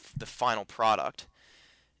we get the final product.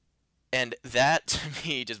 And that to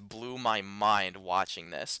me just blew my mind watching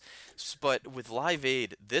this. But with Live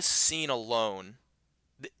Aid, this scene alone,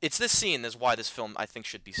 it's this scene is why this film I think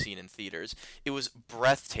should be seen in theaters. It was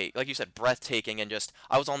breathtaking, like you said, breathtaking, and just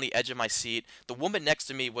I was on the edge of my seat. The woman next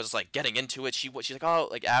to me was like getting into it. She's like, oh,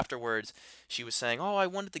 like afterwards, she was saying, oh, I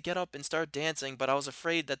wanted to get up and start dancing, but I was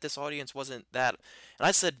afraid that this audience wasn't that. And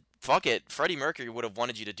I said, fuck it, Freddie Mercury would have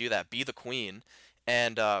wanted you to do that, be the Queen,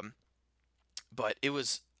 and but it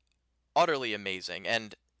was utterly amazing,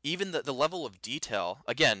 and even the level of detail.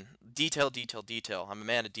 Again, detail. I'm a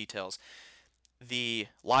man of details. the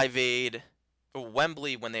Live Aid,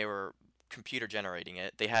 Wembley, when they were computer generating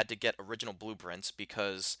it, they had to get original blueprints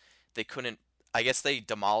because they couldn't. I guess they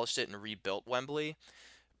demolished it and rebuilt Wembley,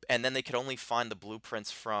 and then they could only find the blueprints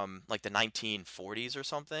from like the 1940s or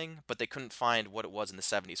something, but they couldn't find what it was in the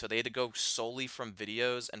 70s. So they had to go solely from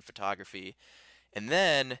videos and photography, and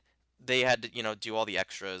then they had to, do all the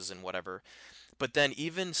extras and whatever. But then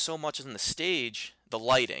even so much as in the stage, the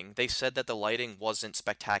lighting, they said that the lighting wasn't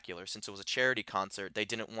spectacular since it was a charity concert. They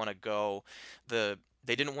didn't want to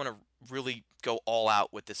really go all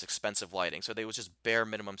out with this expensive lighting. So they was just bare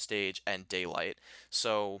minimum stage and daylight.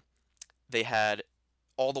 So they had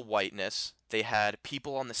all the whiteness. They had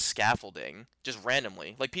people on the scaffolding just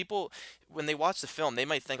randomly. Like people, when they watch the film, they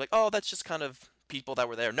might think like, oh, that's just kind of people that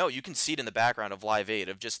were there. No, you can see it in the background of Live Aid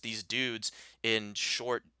of just these dudes in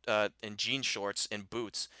jean shorts and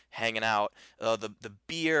boots hanging out. The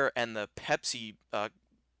beer and the Pepsi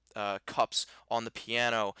cups on the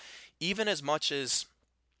piano, even as much as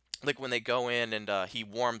like when they go in and he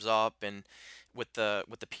warms up and with the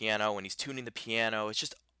piano and he's tuning the piano, it's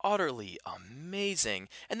just utterly amazing.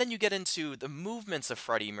 And then you get into the movements of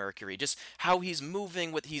Freddie Mercury, just how he's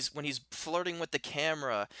moving when he's flirting with the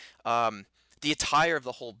camera. The attire of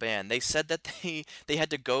the whole band. They said that they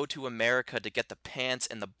had to go to America to get the pants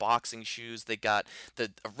and the boxing shoes. They got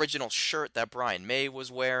the original shirt that Brian May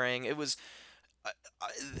was wearing. It was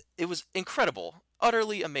incredible,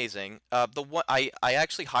 utterly amazing. The one I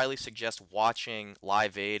actually highly suggest watching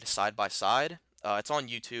Live Aid side by side. It's on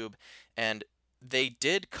YouTube, and they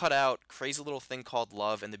did cut out "Crazy Little Thing Called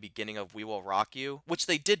Love" in the beginning of "We Will Rock You," which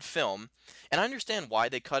they did film, and I understand why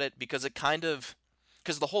they cut it because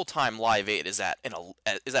the whole time Live Aid is at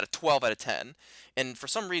a 12 out of 10, and for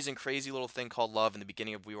some reason "Crazy Little Thing Called Love" in the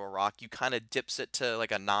beginning of "We Will Rock You" kind of dips it to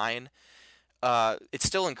like a 9. It's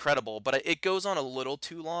still incredible, but it goes on a little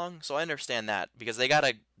too long, so I understand that because they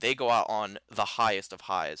go out on the highest of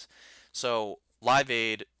highs. So Live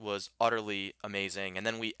Aid was utterly amazing, and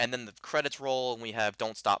then the credits roll and we have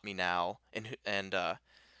 "Don't Stop Me Now," and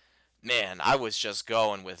man, I was just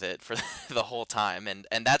going with it for the whole time,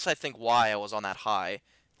 and that's I think why I was on that high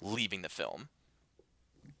leaving the film.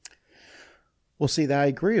 Well, see, that I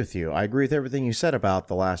agree with you. I agree with everything you said about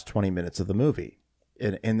the last 20 minutes of the movie.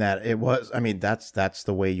 In that it was, I mean, that's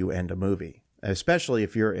the way you end a movie, especially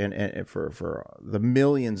if you're in for the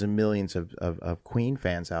millions and millions of Queen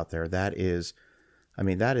fans out there. That is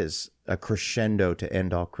a crescendo to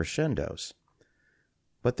end all crescendos.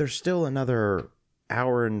 But there's still another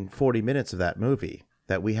hour and 40 minutes of that movie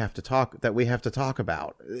that we have to talk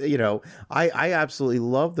about. I absolutely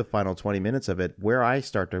love the final 20 minutes of it. Where I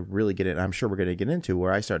start to really get in, I'm sure we're going to get into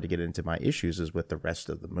where I start to get into my issues is with the rest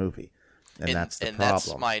of the movie. And that's the problem.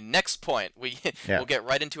 That's my next point. We'll get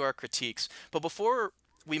right into our critiques. But before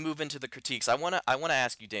we move into the critiques, I wanna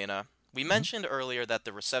ask you, Dana. We mentioned earlier that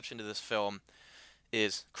the reception to this film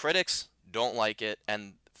is critics don't like it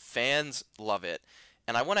and fans love it.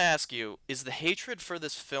 And I want to ask you, is the hatred for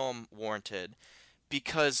this film warranted?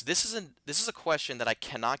 Because this is a question that I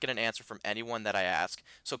cannot get an answer from anyone that I ask.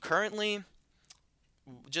 So currently,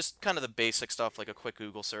 just kind of the basic stuff, like a quick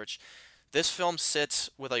Google search. This film sits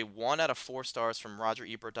with a 1 out of 4 stars from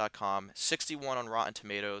RogerEbert.com, 61 on Rotten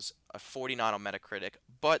Tomatoes, a 49 on Metacritic,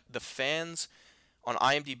 but the fans on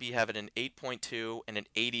IMDb have it an 8.2 and an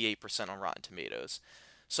 88% on Rotten Tomatoes.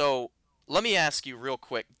 So let me ask you real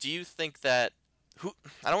quick, do you think that,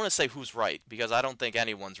 I don't want to say who's right, because I don't think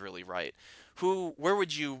anyone's really right. Where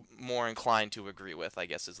would you more inclined to agree with, I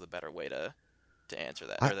guess is the better way to answer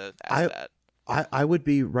that, or to ask that? I would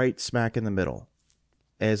be right smack in the middle.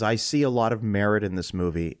 As I see a lot of merit in this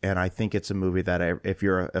movie, and I think it's a movie that if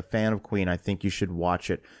you're a fan of Queen, I think you should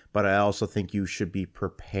watch it. But I also think you should be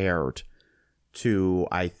prepared to,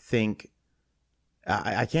 I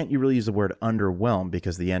can't really use the word underwhelmed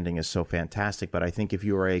because the ending is so fantastic. But I think if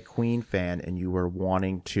you are a Queen fan and you are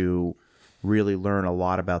wanting to really learn a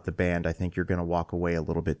lot about the band, I think you're going to walk away a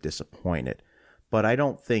little bit disappointed. But I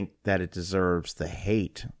don't think that it deserves the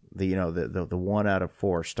hate. The 1 out of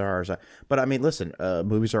 4 stars. But I mean, listen,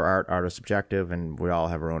 movies are art is subjective, and we all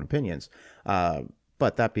have our own opinions.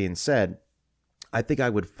 But that being said, I think I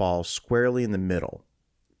would fall squarely in the middle,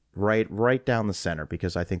 right down the center,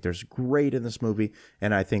 because I think there's great in this movie,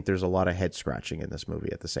 and I think there's a lot of head scratching in this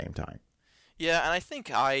movie at the same time. Yeah, and I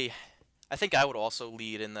think I would also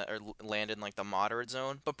land in like the moderate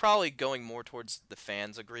zone, but probably going more towards the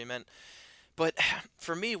fans' agreement. But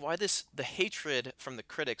for me, why the hatred from the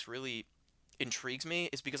critics really intrigues me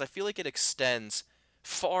is because I feel like it extends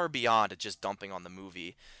far beyond just dumping on the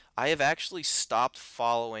movie. I have actually stopped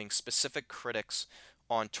following specific critics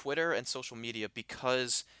on Twitter and social media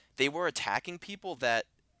because they were attacking people that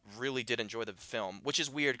really did enjoy the film, which is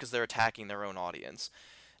weird because they're attacking their own audience.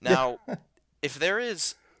 Yeah. Now, if there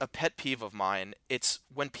is a pet peeve of mine, it's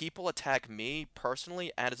when people attack me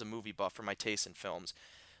personally and as a movie buff for my taste in films.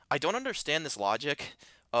 I don't understand this logic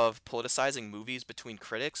of politicizing movies between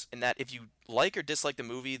critics, in that if you like or dislike the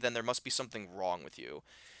movie, then there must be something wrong with you.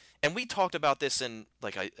 And we talked about this in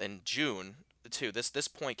June too. This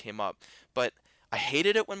point came up, but I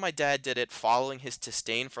hated it when my dad did it following his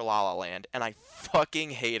disdain for La La Land, and I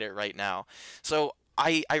fucking hate it right now. So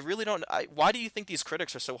I really don't. Why do you think these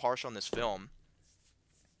critics are so harsh on this film?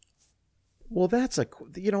 Well,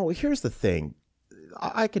 here's the thing.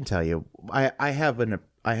 I can tell you, I have an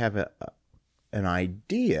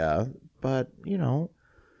idea, but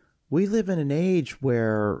we live in an age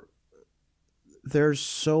where there's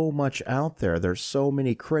so much out there. There's so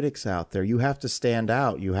many critics out there. You have to stand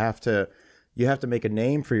out. You have to make a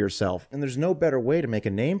name for yourself. And there's no better way to make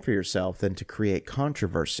a name for yourself than to create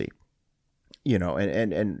controversy.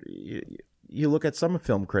 And you look at some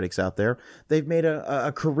film critics out there, they've made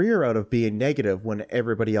a career out of being negative when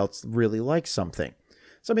everybody else really likes something.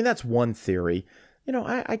 So, I mean, that's one theory.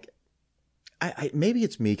 I maybe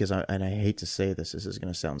it's me and I hate to say this is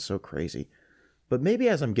going to sound so crazy, but maybe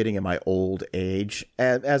as I'm getting in my old age,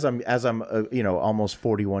 as I'm almost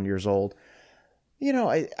 41 years old,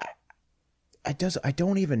 I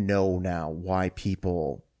don't even know now why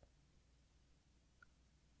people.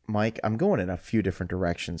 Mike, I'm going in a few different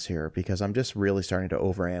directions here because I'm just really starting to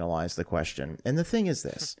overanalyze the question. And the thing is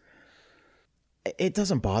this. It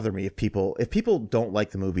doesn't bother me if people don't like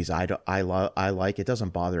the movies I like. It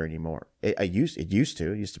doesn't bother anymore. It used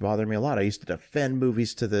to bother me a lot. I used to defend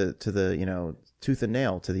movies to the tooth and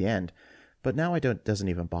nail to the end, but now it doesn't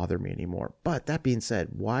even bother me anymore. But that being said,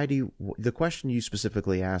 the question you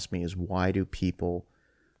specifically asked me is why do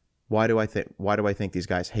I think these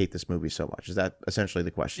guys hate this movie so much? Is that essentially the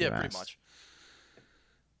question you asked? Yeah, pretty much.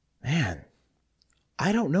 Man,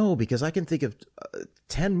 I don't know, because I can think of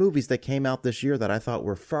 10 movies that came out this year that I thought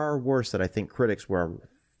were far worse, that I think critics were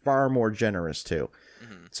far more generous to.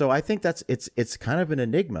 Mm-hmm. So I think it's kind of an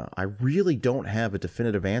enigma. I really don't have a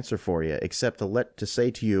definitive answer for you, except to say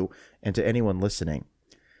to you and to anyone listening,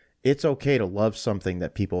 it's okay to love something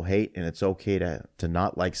that people hate, and it's okay to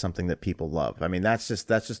not like something that people love. I mean, that's just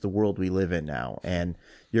the world we live in now, and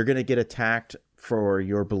you're going to get attacked for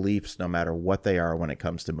your beliefs no matter what they are when it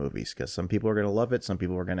comes to movies, because some people are going to love it, some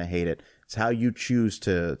people are going to hate it. It's how you choose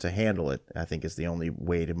to handle it, I think, is the only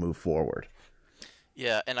way to move forward.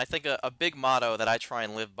 Yeah, and I think a big motto that I try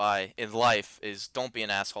and live by in life is don't be an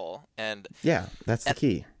asshole. And yeah, that's the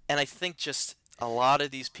key. And I think just a lot of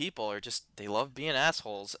these people are they love being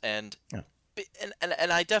assholes, and yeah.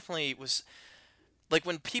 and I definitely was like,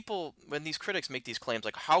 when these critics make these claims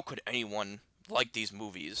like, how could anyone like these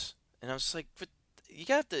movies? And I was just like, but you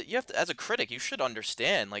have to, as a critic, you should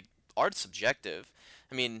understand, like, art's subjective.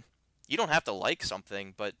 I mean, you don't have to like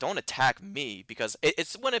something, but don't attack me, because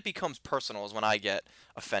it's when it becomes personal is when I get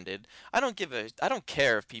offended. I don't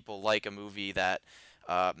care if people like a movie that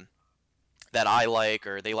I like,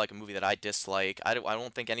 or they like a movie that I dislike. I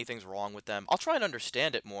don't think anything's wrong with them. I'll try and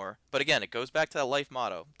understand it more. But again, it goes back to that life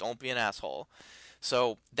motto: don't be an asshole.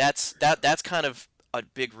 So that's kind of a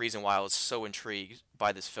big reason why I was so intrigued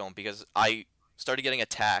by this film, because I started getting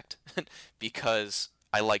attacked because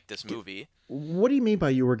I liked this movie. What do you mean by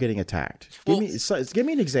you were getting attacked? Give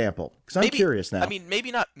me an example, because I'm curious now. I mean, maybe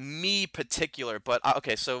not me particular, but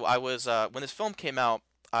okay. So I was when this film came out,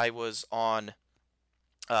 I was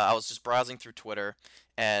just browsing through Twitter,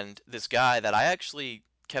 and this guy that I actually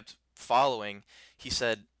kept following, he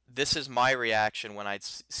said, "This is my reaction when I'd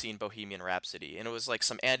seen Bohemian Rhapsody," and it was like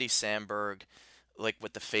some Andy Samberg, like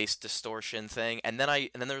with the face distortion thing, and then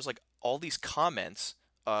there was like all these comments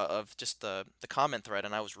of just the comment thread,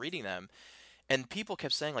 and I was reading them, and people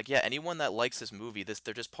kept saying like, yeah, anyone that likes this movie,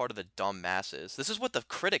 they're just part of the dumb masses. This is what the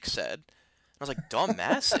critics said. I was like, dumb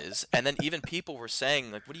masses? And then even people were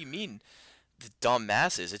saying like, what do you mean, the dumb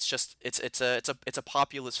masses? It's just it's a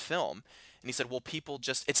populist film. And he said, well, people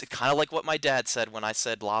just, it's kind of like what my dad said when I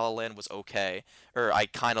said La La Land was okay, or I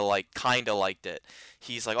kind of liked it.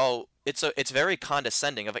 He's like, oh, it's very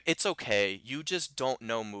condescending. Of like, it's okay, you just don't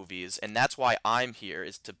know movies, and that's why I'm here,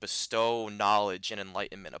 is to bestow knowledge and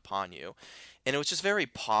enlightenment upon you. And it was just very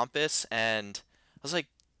pompous, and I was like,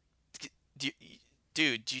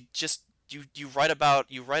 dude, you write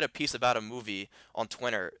a piece about a movie on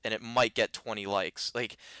Twitter, and it might get 20 likes.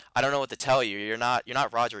 Like, I don't know what to tell you. You're not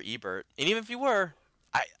Roger Ebert. And even if you were,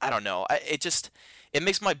 I don't know. It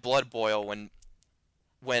makes my blood boil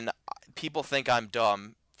when people think I'm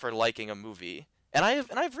dumb for liking a movie. And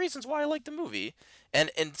I have reasons why I like the movie.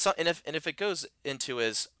 And if it goes into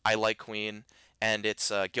as I like Queen and it's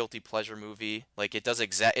a guilty pleasure movie, like it's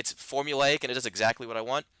formulaic and it does exactly what I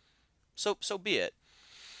want. So be it.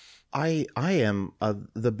 I am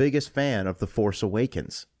the biggest fan of The Force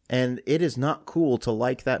Awakens, and it is not cool to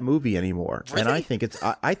like that movie anymore. Really? And I think it's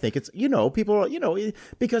people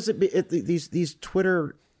because these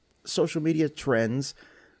Twitter social media trends,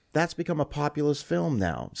 that's become a populist film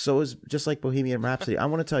now. So is just like Bohemian Rhapsody. I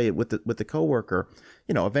want to tell you with the coworker,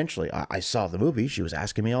 eventually I saw the movie. She was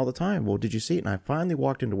asking me all the time, well, did you see it? And I finally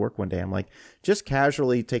walked into work one day. I'm like, just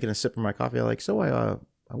casually taking a sip of my coffee. I'm like, so I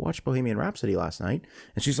watched Bohemian Rhapsody last night.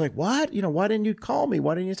 And she's like, what? Why didn't you call me?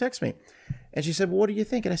 Why didn't you text me? And she said, well, what do you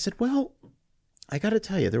think? And I said, well, I got to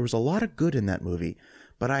tell you, there was a lot of good in that movie.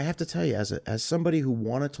 But I have to tell you, as somebody who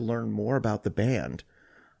wanted to learn more about the band,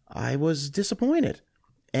 I was disappointed.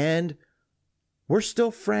 And we're still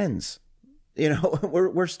friends.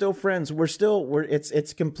 We're still friends.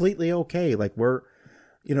 It's completely okay. Like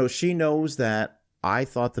she knows that I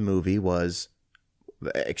thought the movie was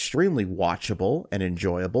extremely watchable and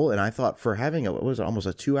enjoyable, and I thought for having it was almost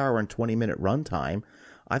a 2 hour and 20-minute runtime,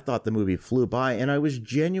 I thought the movie flew by, and I was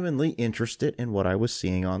genuinely interested in what I was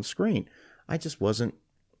seeing on screen. I just wasn't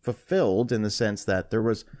fulfilled in the sense that there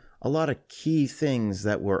was a lot of key things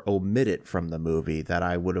that were omitted from the movie that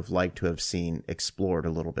I would have liked to have seen explored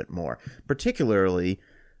a little bit more, particularly.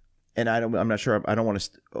 And I'm not sure. I don't want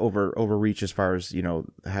to overreach as far as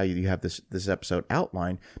how you have this episode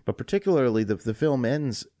outlined, but particularly the film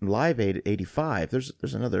ends Live Aid at 85.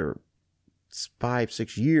 There's another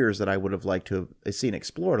 5-6 years that I would have liked to have seen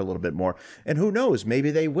explored a little bit more. And who knows? Maybe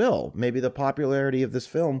they will. Maybe the popularity of this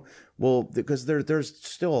film will, because there's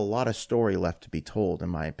still a lot of story left to be told, in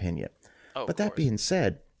my opinion. Oh, but that being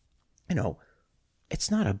said, it's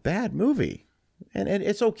not a bad movie. And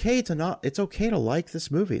it's okay to like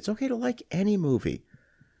this movie. It's okay to like any movie.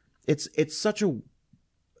 It's such a,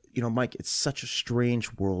 Mike, it's such a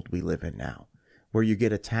strange world we live in now, where you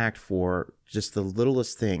get attacked for just the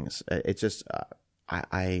littlest things. It's just,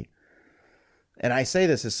 and I say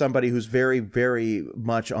this as somebody who's very, very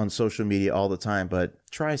much on social media all the time, but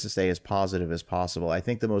tries to stay as positive as possible. I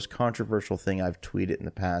think the most controversial thing I've tweeted in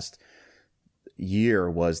the past year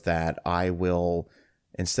was that I will,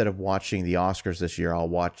 instead of watching the Oscars this year, I'll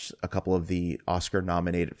watch a couple of the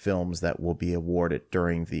Oscar-nominated films that will be awarded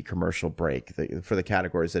during the commercial break, for the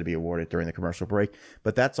categories that will be awarded during the commercial break.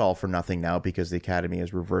 But that's all for nothing now, because the Academy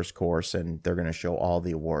has reversed course and they're going to show all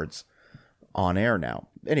the awards on air now.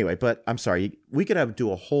 Anyway, but I'm sorry, we could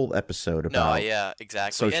do a whole episode about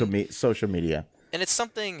exactly. social media. And it's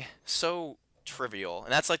something so trivial,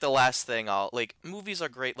 and that's like the last thing movies are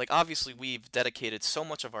great. Like, obviously we've dedicated so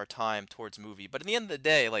much of our time towards movie, but in the end of the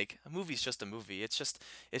day, like, a movie's just a movie. It's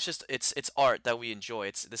art that we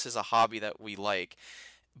enjoy. This is a hobby that we like.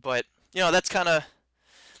 But that's kind of,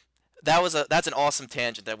 that's an awesome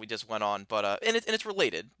tangent that we just went on, but and it's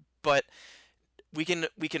related, but we can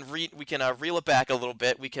reel it back a little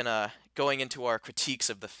bit. We can going into our critiques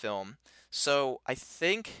of the film. So I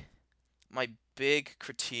think my big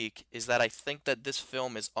critique is that I think that this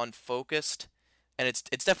film is unfocused, and it's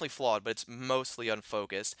definitely flawed, but it's mostly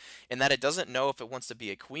unfocused, in that it doesn't know if it wants to be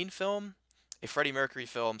a Queen film, a Freddie Mercury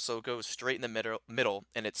film, so it goes straight in the middle,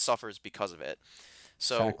 and it suffers because of it.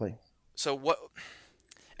 So, Exactly. So what?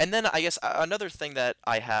 And then I guess another thing that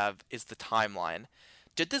I have is the timeline.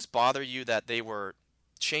 Did this bother you that they were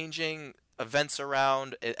changing events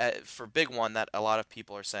around? For big one that a lot of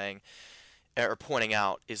people are saying, or pointing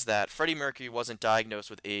out, is that Freddie Mercury wasn't diagnosed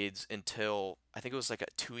with AIDS until, I think it was like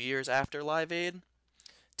 2 years after Live Aid.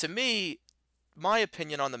 To me, my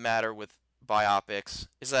opinion on the matter with biopics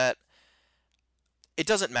is that it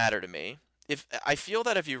doesn't matter to me. I feel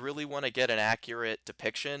that if you really want to get an accurate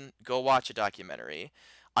depiction, go watch a documentary.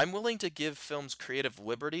 I'm willing to give films creative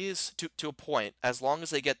liberties to a point, as long as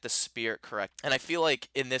they get the spirit correct. And I feel like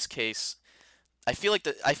in this case, I feel like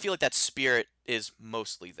that spirit is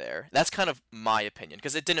mostly there. That's kind of my opinion,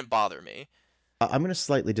 because it didn't bother me. I'm going to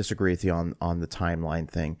slightly disagree with you on the timeline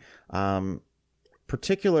thing.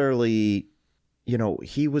 Particularly,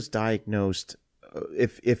 he was diagnosed.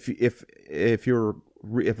 If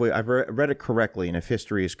I've read it correctly, and if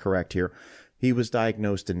history is correct here, he was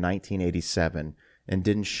diagnosed in 1987 and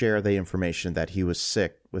didn't share the information that he was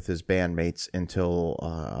sick with his bandmates until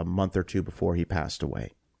a month or two before he passed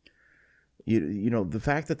away. The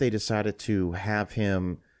fact that they decided to have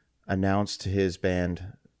him announce to his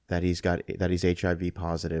band that he's HIV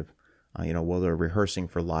positive, while they're rehearsing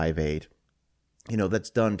for Live Aid, that's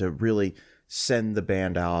done to really send the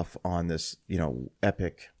band off on this,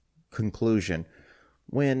 epic conclusion.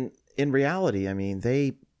 When in reality, I mean,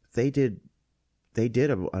 they did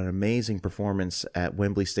an amazing performance at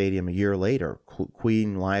Wembley Stadium a year later.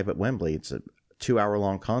 Queen live at Wembley. It's a 2 hour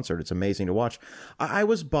long concert. It's amazing to watch. I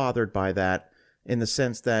was bothered by that in the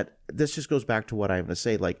sense that this just goes back to what I'm going to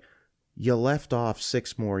say. Like, you left off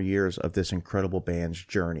 6 more years of this incredible band's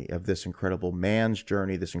journey, of this incredible man's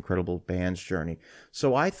journey, this incredible band's journey.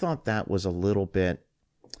 So I thought that was a little bit.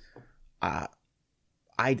 I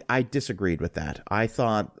disagreed with that. I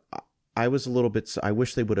thought I was a little bit. I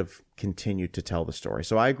wish they would have continued to tell the story.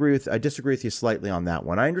 So I disagree with you slightly on that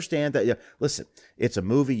one. I understand that. Yeah, listen, it's a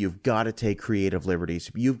movie. You've got to take creative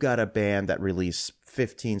liberties. You've got a band that released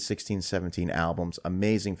 15, 16, 17 albums,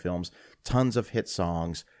 amazing films, tons of hit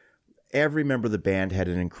songs. Every member of the band had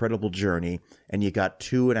an incredible journey, and you got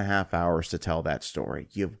 2.5 hours to tell that story.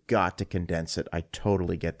 You've got to condense it. I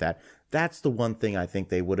totally get that. That's the one thing I think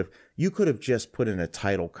they would have. You could have just put in a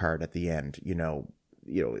title card at the end.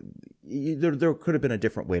 There could have been a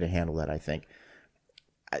different way to handle that. I think.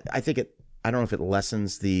 I think it. I don't know if it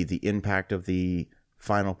lessens the impact of the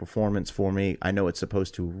final performance for me. I know it's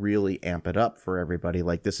supposed to really amp it up for everybody.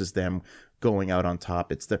 Like, this is them going out on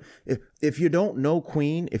top. It's if you don't know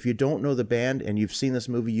Queen, if you don't know the band, and you've seen this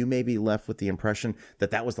movie, you may be left with the impression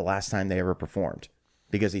that was the last time they ever performed,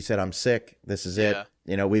 because he said, "I'm sick. This is it.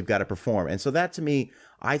 We've got to perform." And so that, to me,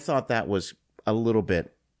 I thought that was a little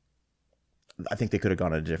bit. I think they could have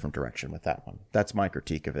gone in a different direction with that one. That's my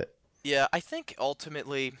critique of it. Yeah, I think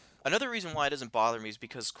ultimately another reason why it doesn't bother me is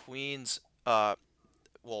because Queen's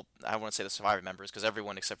well, I want to say the survivor members, because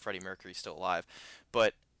everyone except Freddie Mercury is still alive,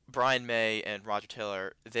 but Brian May and Roger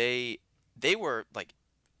Taylor, they were like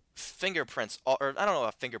fingerprints, or I don't know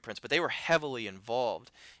about fingerprints, but they were heavily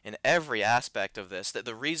involved in every aspect of this. That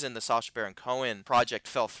the reason the Sacha Baron Cohen project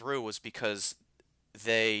fell through was because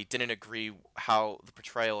they didn't agree how the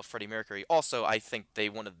portrayal of Freddie Mercury. Also, I think they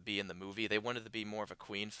wanted to be in the movie. They wanted to be more of a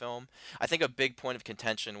Queen film. I think a big point of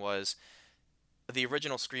contention was the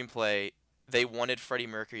original screenplay. They wanted Freddie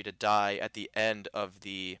Mercury to die at the end of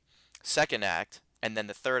the second act, and then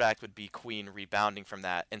the third act would be Queen rebounding from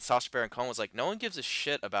that. And Sacha Baron Cohen was like, "No one gives a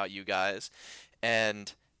shit about you guys,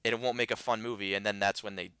 and it won't make a fun movie." And then that's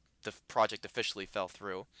when the project officially fell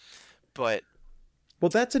through. But well,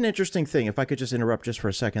 that's an interesting thing. If I could just interrupt just for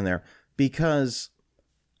a second there, because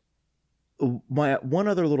my one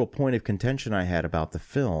other little point of contention I had about the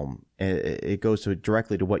film, it goes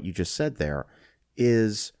directly to what you just said there,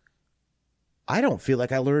 is I don't feel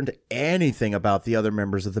like I learned anything about the other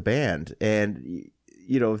members of the band. And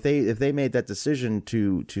if they made that decision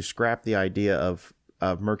to scrap the idea of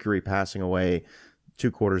Mercury passing away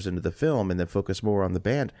 2/4 into the film and then focus more on the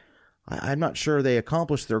band, I'm not sure they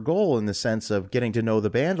accomplished their goal in the sense of getting to know the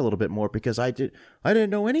band a little bit more, because I didn't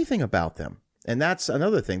know anything about them. And that's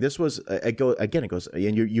another thing. This was it goes,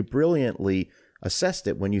 and you brilliantly assessed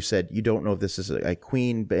it when you said you don't know if this is a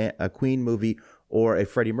Queen movie or a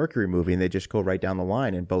Freddie Mercury movie, and they just go right down the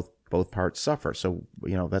line, and both parts suffer. So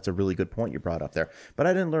that's a really good point you brought up there. But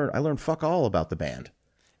I learned fuck all about the band.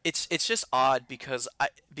 It's just odd because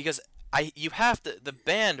the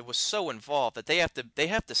band was so involved that they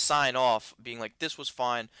have to sign off being like, this was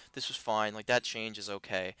fine, like that change is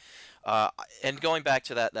okay. And going back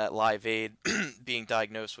to that Live Aid being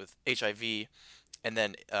diagnosed with HIV, and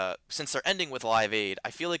then since they're ending with Live Aid,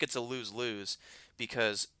 I feel like it's a lose-lose,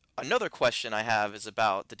 because another question I have is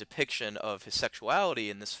about the depiction of his sexuality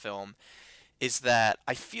in this film, is that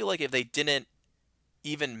I feel like if they didn't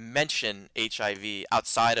even mention HIV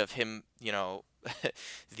outside of him,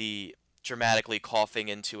 the dramatically coughing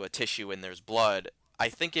into a tissue and there's blood, I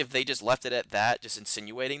think if they just left it at that, just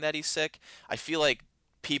insinuating that he's sick, I feel like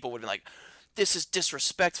people would be like, this is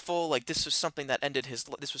disrespectful, like this was something that ended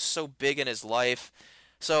this was so big in his life.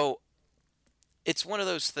 So it's one of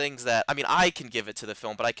those things that, I mean, I can give it to the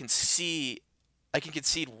film, but I can concede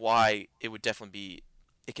why it would definitely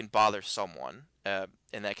it can bother someone, and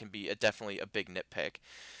that can be definitely a big nitpick.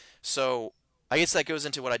 So I guess that goes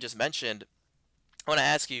into what I just mentioned. I want to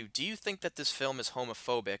ask you, do you think that this film is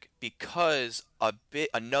homophobic? Because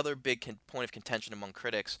another big point of contention among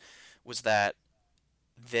critics was that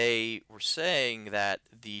they were saying that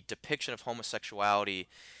the depiction of homosexuality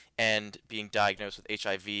and being diagnosed with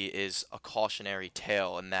HIV is a cautionary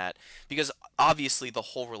tale, and that because obviously the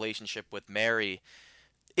whole relationship with Mary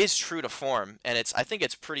is true to form, and I think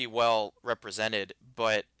it's pretty well represented,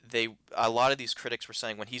 but a lot of these critics were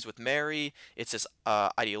saying when he's with Mary, it's this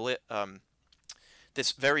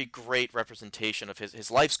this very great representation of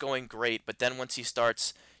his life's going great, but then once he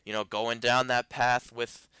starts, going down that path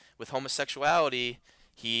with homosexuality,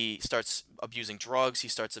 he starts abusing drugs, he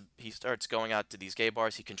starts going out to these gay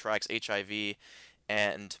bars, he contracts HIV,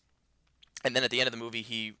 and and then at the end of the movie,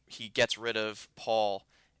 he gets rid of Paul,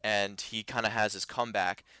 and he kind of has his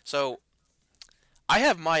comeback. So I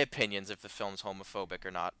have my opinions if the film's homophobic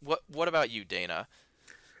or not. What about you, Dana?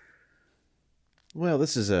 Well,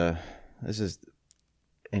 this is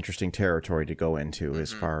interesting territory to go into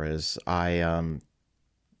as Mm-hmm. far as I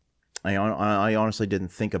honestly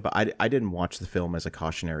didn't think about. I didn't watch the film as a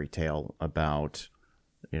cautionary tale about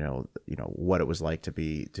what it was like to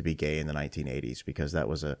be gay in the 1980s, because that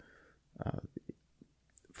was a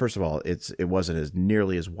first of all, it wasn't as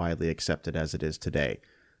nearly as widely accepted as it is today,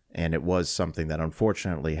 and it was something that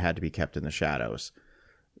unfortunately had to be kept in the shadows.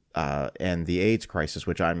 And the AIDS crisis,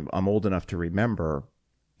 which I'm old enough to remember,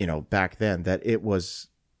 back then, that it was,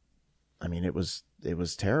 I mean, it was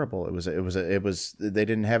terrible. It was they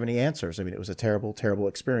didn't have any answers. I mean, it was a terrible, terrible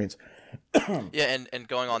experience. Yeah, and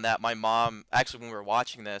going on that, my mom, actually, when we were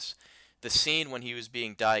watching this, the scene when he was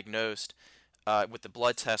being diagnosed with the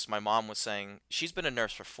blood test, my mom was saying she's been a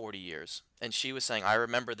nurse for 40 years, and she was saying, I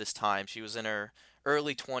remember this time. She was in her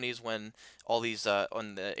early 20s when all these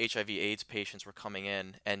on the HIV/AIDS patients were coming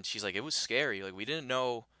in, and she's like, it was scary. Like, we didn't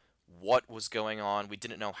know what was going on. We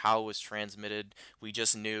didn't know how it was transmitted. We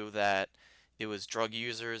just knew that it was drug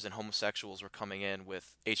users and homosexuals were coming in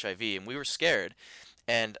with HIV, and we were scared.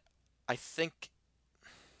 And I think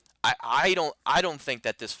I don't think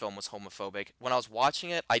that this film was homophobic. When I was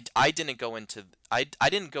watching it, I didn't go into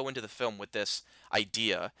the film with this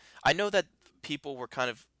idea. I know that people were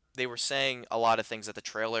they were saying a lot of things that the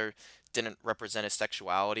trailer didn't represent his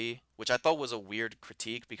sexuality, which I thought was a weird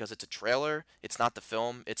critique because it's a trailer, it's not the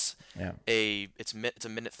film. Yeah. It's a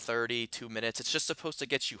minute 30, 2 minutes. It's just supposed to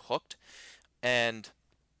get you hooked. And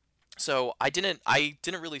so I didn't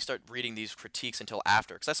really start reading these critiques until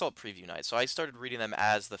after, because I saw it preview night. So I started reading them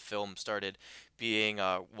as the film started being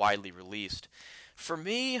widely released. For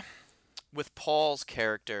me, with Paul's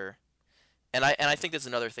character, and I think that's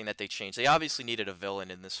another thing that they changed. They obviously needed a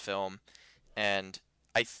villain in this film, and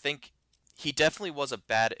I think he definitely was a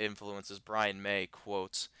bad influence, as Brian May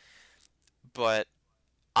quotes. But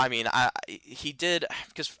I mean, he did,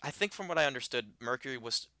 because I think from what I understood,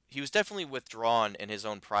 he was definitely withdrawn in his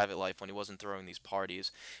own private life when he wasn't throwing these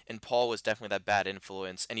parties, and Paul was definitely that bad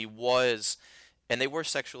influence, and they were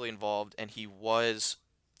sexually involved, and he was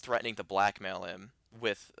threatening to blackmail him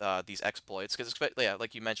with these exploits, because yeah,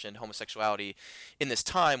 like you mentioned, homosexuality in this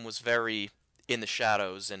time was very in the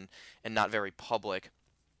shadows and not very public.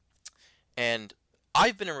 And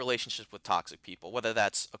I've been in relationships with toxic people, whether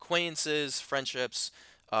that's acquaintances, friendships,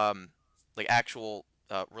 um, like actual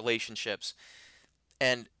relationships.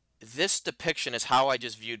 And this depiction is how I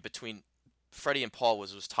just viewed between Freddie and Paul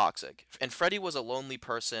was toxic. And Freddie was a lonely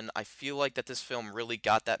person. I feel like that this film really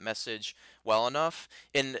got that message well enough.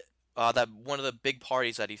 In that one of the big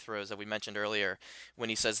parties that he throws that we mentioned earlier, when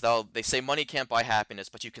he says they say money can't buy happiness,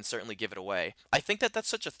 but you can certainly give it away. I think that that's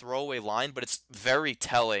such a throwaway line, but it's very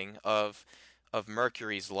telling of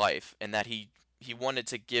Mercury's life, and that he wanted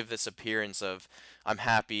to give this appearance of I'm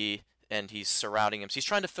happy, and he's surrounding him. So he's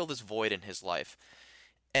trying to fill this void in his life.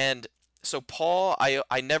 And so Paul,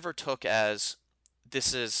 I never took as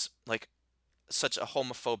this is like such a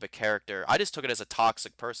homophobic character. I just took it as a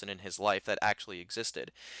toxic person in his life that actually existed.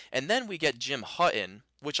 And then we get Jim Hutton,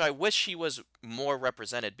 which I wish he was more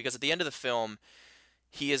represented, because at the end of the film,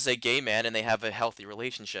 he is a gay man and they have a healthy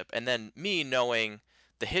relationship. And then me knowing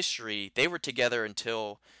the history, they were together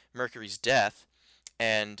until Mercury's death,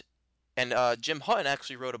 and Jim Hutton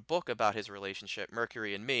actually wrote a book about his relationship,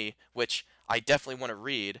 Mercury and Me, which I definitely want to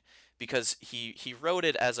read, because he wrote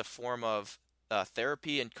it as a form of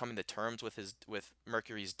therapy and coming to terms with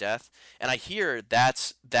Mercury's death. And I hear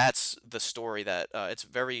that's the story that it's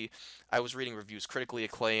very. I was reading reviews, critically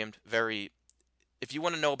acclaimed. Very. If you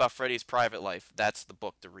want to know about Freddie's private life, that's the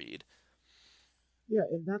book to read. Yeah,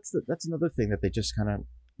 and that's another thing that they just kind of.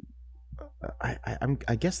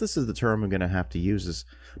 I guess this is the term I'm going to have to use. Is,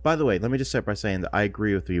 by the way, let me just start by saying that I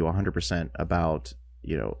agree with you 100% about,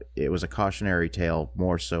 it was a cautionary tale,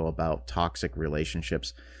 more so about toxic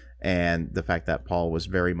relationships, and the fact that Paul was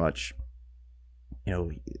very much,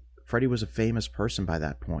 Freddie was a famous person by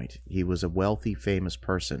that point. He was a wealthy, famous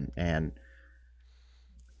person, and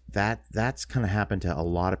that's kind of happened to a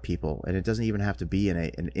lot of people. And it doesn't even have to be in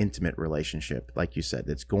an intimate relationship, like you said.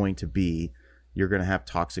 It's going to be, you're going to have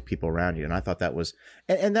toxic people around you. And I thought that was,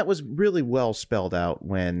 and that was really well spelled out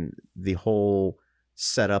when the whole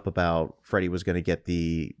setup about Freddie was going to get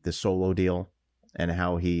the solo deal, and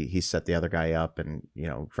how he set the other guy up, and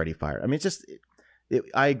Freddie fired. I mean, it's just,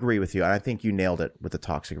 I agree with you. I think you nailed it with the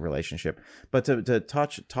toxic relationship. But to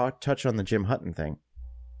touch on the Jim Hutton thing,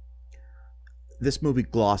 this movie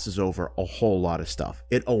glosses over a whole lot of stuff.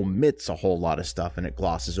 It omits a whole lot of stuff, and it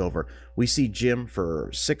glosses over. We see Jim for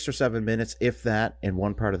 6 or 7 minutes, if that, in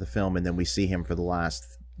one part of the film, and then we see him for the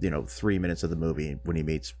last, 3 minutes of the movie when he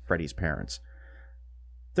meets Freddie's parents.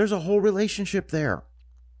 There's a whole relationship there.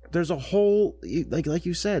 There's a whole, like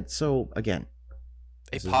you said. So again,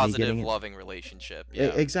 a positive, loving relationship. Yeah.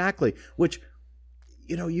 Exactly. Which,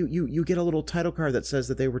 you get a little title card that says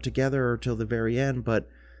that they were together till the very end, but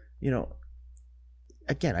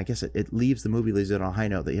again, I guess it leaves the movie leaves it on a high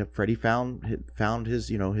note that Freddie found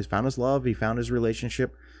his found his love, he found his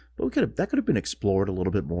relationship, but that could have been explored a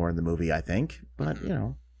little bit more in the movie, I think. But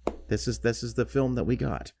this is the film that we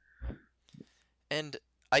got. And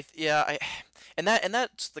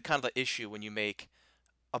that's the kind of the issue when you make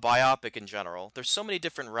a biopic in general. There's so many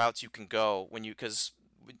different routes you can go because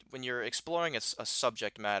when you're exploring a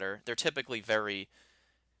subject matter, they're typically very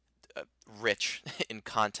rich in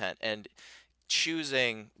content, and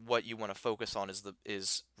choosing what you want to focus on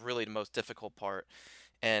is really the most difficult part.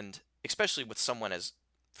 And especially with someone as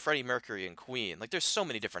Freddie Mercury and Queen, like there's so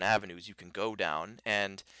many different avenues you can go down,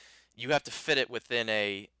 and you have to fit it within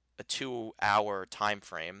a 2-hour time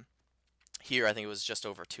frame. Here, I think it was just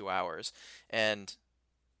over 2 hours, and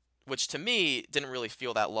which to me didn't really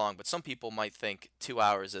feel that long, but some people might think 2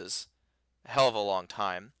 hours is a hell of a long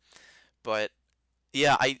time. But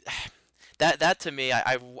yeah, that to me,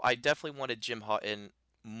 I definitely wanted Jim Hutton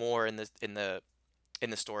more in the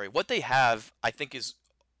story. What they have, I think, is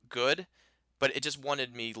good, but it just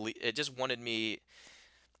wanted me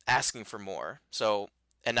asking for more. So,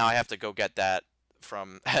 and now I have to go get that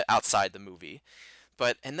from outside the movie.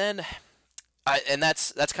 And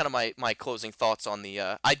that's kind of my closing thoughts on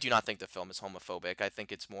the. I do not think the film is homophobic. I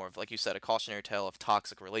think it's more of, like you said, a cautionary tale of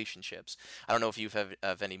toxic relationships. I don't know if you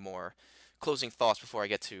have any more closing thoughts before I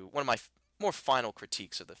get to one of my more final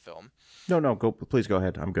critiques of the film. No, please go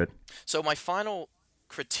ahead. I'm good. So my final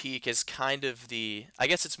critique is kind of I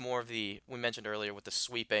guess it's more of we mentioned earlier with the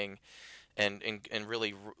sweeping and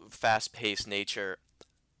really fast-paced nature.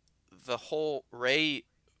 The whole Ray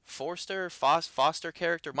Foster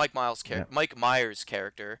character, Mike Myers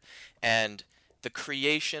character, and the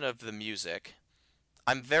creation of the music.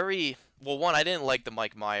 I didn't like the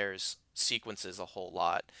Mike Myers sequences a whole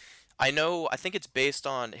lot. I think it's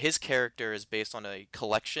his character is based on a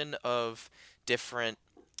collection of different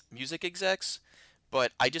music execs,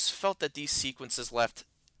 but I just felt that these sequences left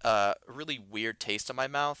a really weird taste in my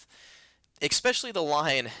mouth. Especially the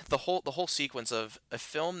whole sequence of a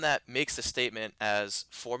film that makes the statement as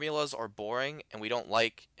formulas are boring and we don't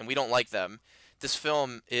like them. This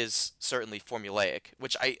film is certainly formulaic,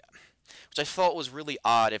 which I thought was really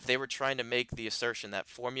odd. If they were trying to make the assertion that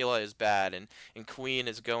formula is bad and Queen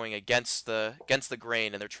is going against the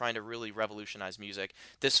grain and they're trying to really revolutionize music,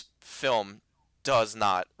 this film does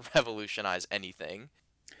not revolutionize anything.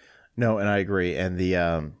 No, and I agree. And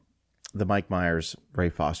the Mike Myers, Ray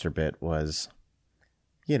Foster bit was,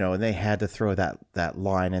 and they had to throw that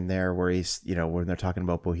line in there where he's, when they're talking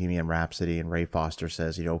about Bohemian Rhapsody and Ray Foster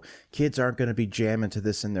says, kids aren't going to be jamming to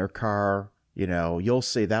this in their car. You'll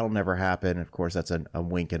see that'll never happen. Of course, that's a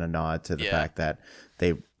wink and a nod to the fact that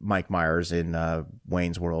Mike Myers in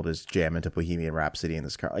Wayne's World is jamming to Bohemian Rhapsody in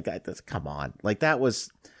this car. Like, come on. Like, that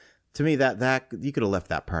was, to me, that you could have left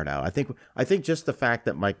that part out. I think just the fact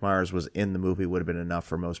that Mike Myers was in the movie would have been enough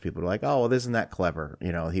for most people to like, oh, well, isn't that clever?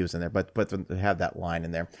 He was in there, but to have that line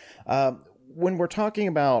in there. When we're talking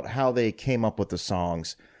about how they came up with the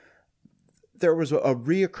songs, there was a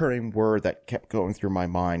reoccurring word that kept going through my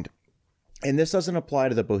mind. And this doesn't apply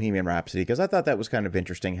to the Bohemian Rhapsody, because I thought that was kind of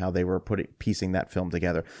interesting how they were piecing that film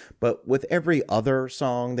together. But with every other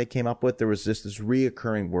song they came up with, there was this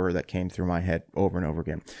reoccurring word that came through my head over and over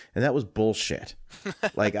again. And that was bullshit.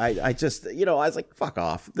 Like, I just, I was like, fuck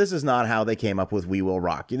off. This is not how they came up with We Will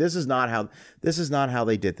Rock You. This is not how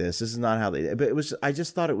they did this. This is not how they, but I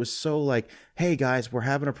just thought it was so like, hey guys, we're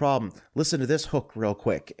having a problem. Listen to this hook real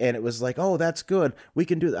quick. And it was like, oh, that's good. We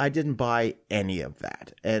can do that. I didn't buy any of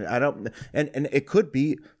that. And I don't, and it could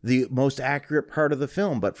be the most accurate part of the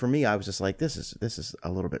film. But for me, I was just like, this is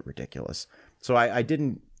a little bit ridiculous. So I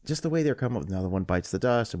didn't, just the way they're coming up with Another One Bites the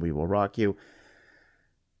Dust and We Will Rock You.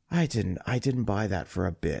 I didn't buy that for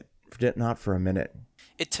a bit, not for a minute.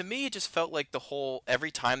 To me, it just felt like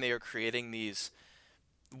every time they were creating these,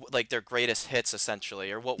 like their greatest hits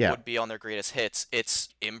essentially, or what would be on their greatest hits, it's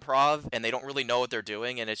improv and they don't really know what they're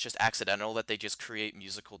doing, and it's just accidental that they just create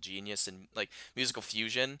musical genius and like musical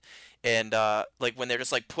fusion. And like when they're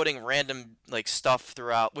just like putting random like stuff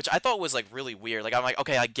throughout, which I thought was like really weird. Like, I'm like,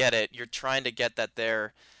 okay, I get it. You're trying to get that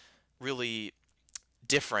they're really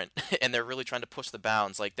different and they're really trying to push the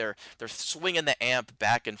bounds. Like they're swinging the amp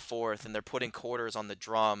back and forth and they're putting quarters on the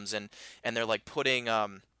drums and they're like putting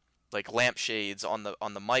like lampshades on the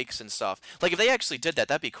mics and stuff. Like if they actually did that,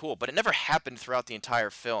 that'd be cool. But it never happened throughout the entire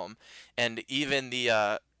film. And even the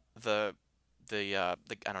I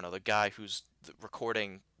don't know, the guy who's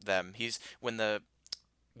recording them, he's when the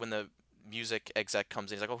music exec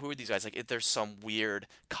comes in, he's like, "Oh, who are these guys?" Like, there's some weird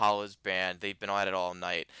college band. They've been at it all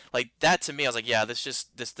night. Like that to me, I was like, "Yeah,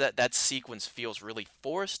 that sequence feels really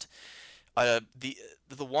forced." The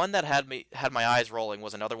one that had my eyes rolling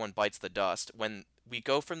was Another One Bites the Dust. When we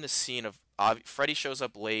go from the scene of Freddy shows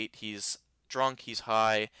up late, he's drunk, he's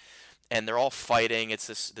high, and they're all fighting. It's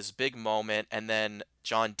this big moment, and then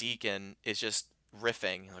John Deacon is just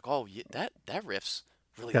riffing. You're like, "Oh, yeah, that riff's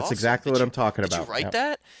really That's awesome. exactly what I'm talking about. Did you write Yep.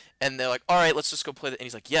 that?" And they're like, "All right, let's just go play that." And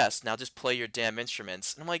he's like, "Yes, now just play your damn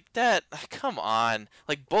instruments." And I'm like, "That, come on,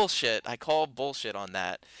 like bullshit." I call bullshit on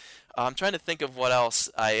that. I'm trying to think of what else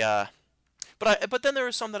but then there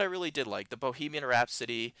were some that I really did like. The Bohemian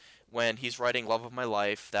Rhapsody when he's writing "Love of My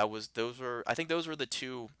Life." I think those were the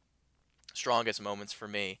two strongest moments for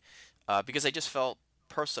me, because they just felt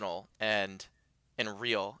personal and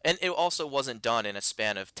real. And it also wasn't done in a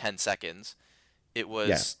span of 10 seconds. It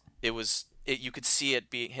was you could see it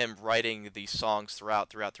be him writing these songs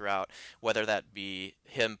throughout, whether that be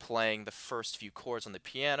him playing the first few chords on the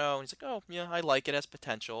piano and he's like, "Oh, yeah, I like it as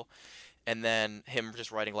potential." And then him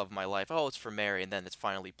just writing "Love of My Life." "Oh, it's for Mary," and then it's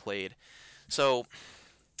finally played. So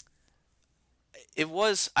it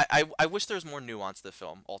was I wish there was more nuance to the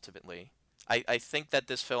film ultimately. I think that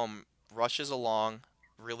this film rushes along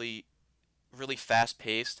really really fast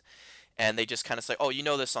paced, and they just kind of say, "Oh, you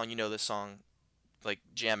know this song," like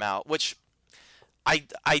jam out, which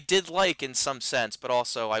I did like in some sense, but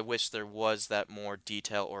also I wish there was that more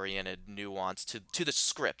detail oriented nuance to the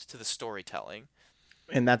script, to the storytelling.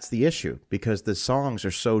 And that's the issue, because the songs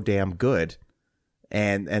are so damn good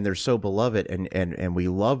and they're so beloved, and we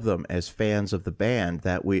love them as fans of the band,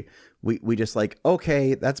 that we just like,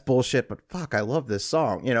 okay, that's bullshit, but fuck, I love this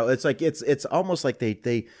song. It's like it's almost like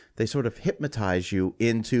they sort of hypnotize you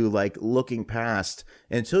into like looking past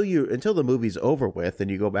until the movie's over with and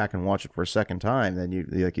you go back and watch it for a second time. Then you,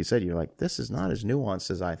 like you said, you're like, this is not as nuanced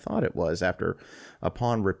as I thought it was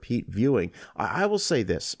upon repeat viewing. I will say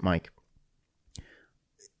this, Mike.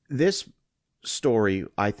 This story,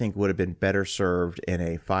 I think, would have been better served in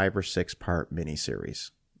a 5 or 6 part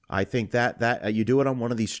miniseries. I think that you do it on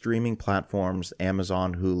one of these streaming platforms,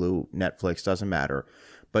 Amazon, Hulu, Netflix, doesn't matter,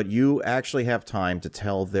 but you actually have time to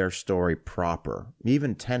tell their story proper,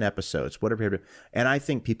 even 10 episodes, whatever you have to, and I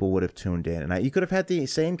think people would have tuned in. And you could have had the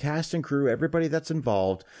same cast and crew, everybody that's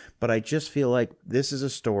involved, but I just feel like this is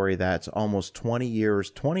a story that's almost 20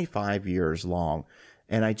 years, 25 years long.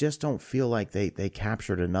 And I just don't feel like they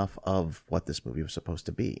captured enough of what this movie was supposed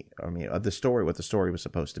to be. I mean, of the story, what the story was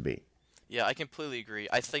supposed to be. Yeah, I completely agree.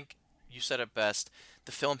 I think you said it best.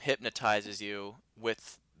 The film hypnotizes you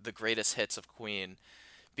with the greatest hits of Queen,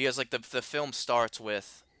 because like the film starts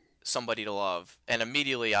with "Somebody to Love," and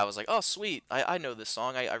immediately I was like, "Oh, sweet! I know this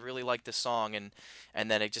song. I really like this song,"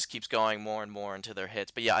 and then it just keeps going more and more into their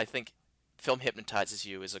hits. But yeah, I think film hypnotizes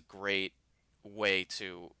you is a great way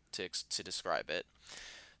to describe it.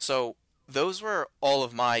 So those were all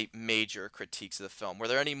of my major critiques of the film. Were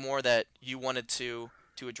there any more that you wanted to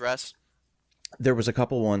address? There was a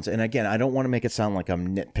couple ones, and again, I don't want to make it sound like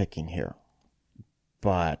I'm nitpicking here,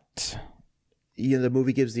 but the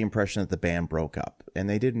movie gives the impression that the band broke up, and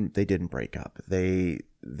they didn't break up.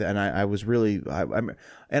 I was really,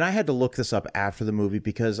 and I had to look this up after the movie,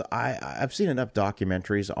 because I've seen enough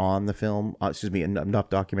documentaries on the film, enough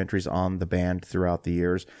documentaries on the band throughout the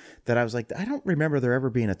years, that I was like, I don't remember there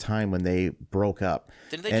ever being a time when they broke up.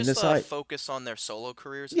 Didn't they focus on their solo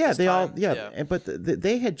careers? Yeah, they all, but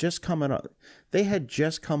they had just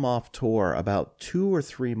come off tour about 2 or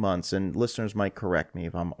 3 months, and listeners might correct me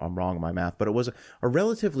if I'm wrong in my math, but it was a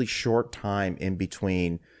relatively short time in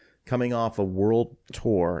between coming off a world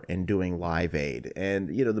tour and doing Live Aid. And,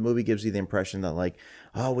 the movie gives you the impression that like,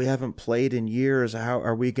 oh, we haven't played in years. How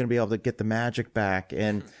are we going to be able to get the magic back?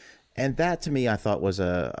 And that to me, I thought was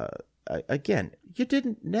again, you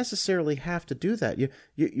didn't necessarily have to do that.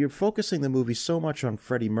 You're focusing the movie so much on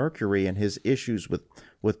Freddie Mercury and his issues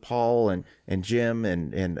with Paul and Jim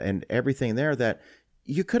and everything there, that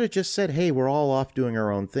you could have just said, hey, we're all off doing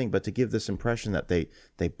our own thing. But to give this impression that they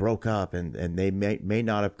broke up and they may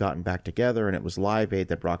not have gotten back together, and it was Live Aid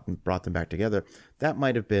that brought them back together, that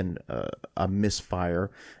might have been a misfire.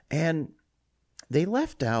 And they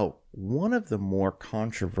left out one of the more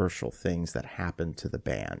controversial things that happened to the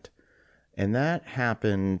band. And that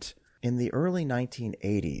happened in the early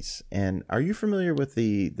 1980s. And are you familiar with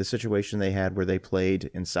the situation they had where they played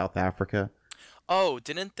in South Africa? Oh,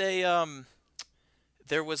 didn't they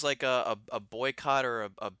there was like a boycott or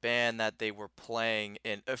a ban that they were playing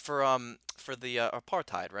in for the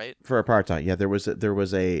apartheid, right? For apartheid, yeah, there was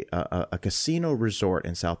a casino resort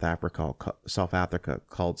in South Africa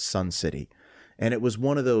called Sun City, and it was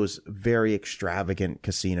one of those very extravagant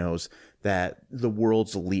casinos that the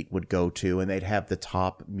world's elite would go to, and they'd have the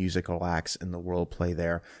top musical acts in the world play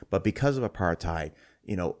there. But because of apartheid,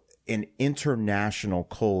 an international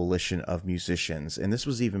coalition of musicians, and this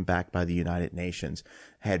was even backed by the United Nations,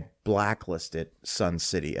 had blacklisted Sun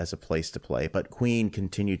City as a place to play. But Queen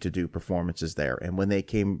continued to do performances there. And when they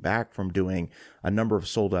came back from doing a number of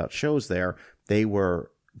sold out shows there, they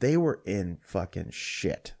were in fucking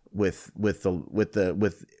shit with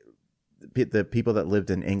the people that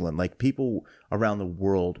lived in England. Like, people around the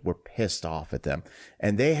world were pissed off at them,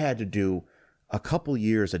 and they had to do a couple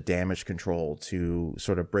years of damage control to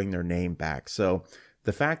sort of bring their name back. So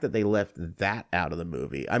the fact that they left that out of the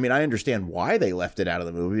movie, I mean, I understand why they left it out of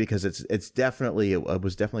the movie, because it was definitely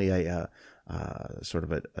a sort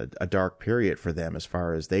of a dark period for them, as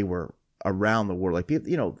far as they were around the world, like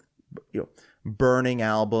people, burning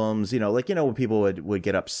albums, when people would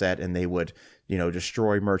get upset and they would,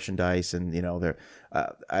 destroy merchandise. And,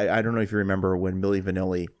 I don't know if you remember when Milli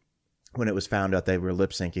Vanilli, when it was found out they were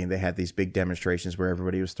lip syncing, they had these big demonstrations where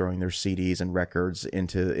everybody was throwing their CDs and records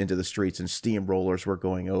into the streets, and steamrollers were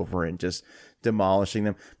going over and just demolishing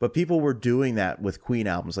them. But people were doing that with Queen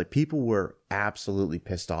albums. Like, people were absolutely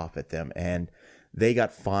pissed off at them, and they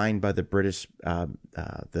got fined by the British,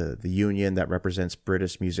 the union that represents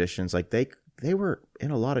British musicians. Like, they were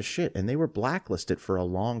in a lot of shit, and they were blacklisted for a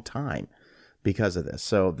long time because of this.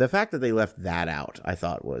 So the fact that they left that out, I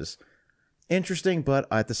thought was interesting, but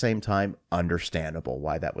at the same time, understandable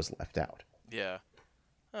why that was left out. Yeah.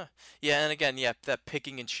 Huh. Yeah, and again, that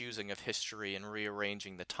picking and choosing of history and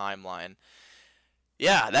rearranging the timeline.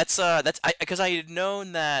 Yeah, that's because I had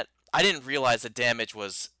known that. I didn't realize the damage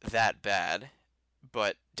was that bad,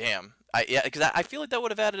 but damn, because I feel like that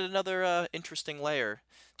would have added another interesting layer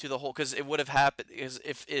to the whole, because it would have happened, because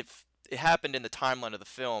if it happened in the timeline of the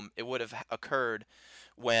film, it would have occurred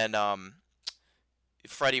when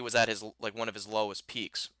Freddie was at his, like, one of his lowest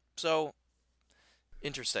peaks. So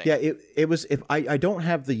interesting. Yeah, it was. If I don't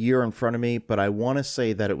have the year in front of me, but I want to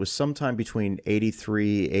say that it was sometime between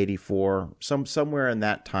 83, 84, somewhere in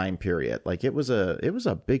that time period. Like, it was a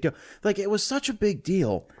big deal. Like, it was such a big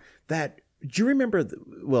deal that, do you remember?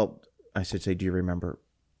 Well, I should say, do you remember?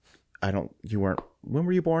 You weren't. When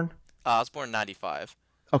were you born? I was born in 95.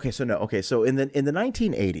 Okay, so no. Okay, so in the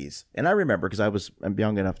 1980s, and I remember, because I'm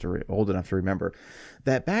old enough to remember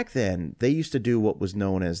that back then they used to do what was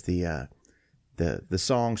known as the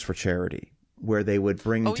songs for charity, where they would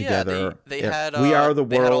bring together. They had We Are the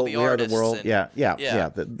World, We Are the World. And, yeah.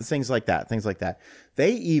 The things like that.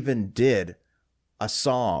 They even did a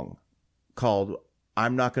song called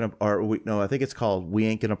 "I'm Not Gonna," I think it's called "We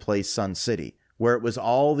Ain't Gonna Play Sun City," where it was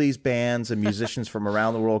all these bands and musicians from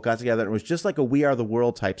around the world got together. And it was just like a "We Are the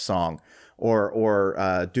World" type song,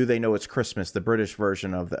 or "Do They Know It's Christmas," the British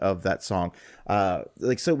version of that song. So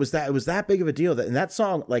it was that big of a deal, and that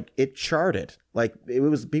song, like, it charted. Like,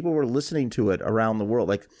 people were listening to it around the world.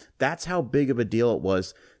 Like, that's how big of a deal it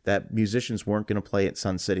was that musicians weren't going to play at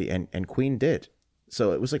Sun City, and Queen did.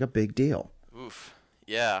 So it was like a big deal. Oof.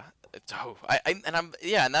 Yeah. And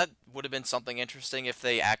that would have been something interesting if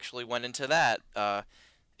they actually went into that,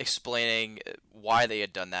 explaining why they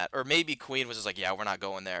had done that, or maybe Queen was just like, yeah, we're not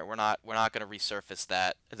going there. We're not going to resurface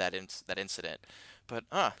that incident. But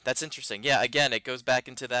that's interesting. Yeah, again, it goes back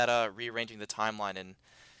into that rearranging the timeline,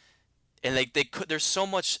 and they could. There's so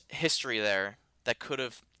much history there that could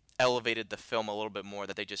have elevated the film a little bit more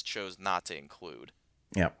that they just chose not to include.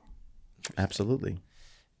 Yeah, absolutely.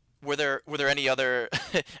 Were there any other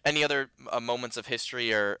moments of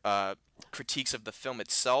history or critiques of the film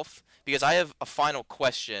itself? Because I have a final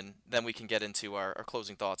question, then we can get into our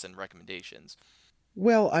closing thoughts and recommendations.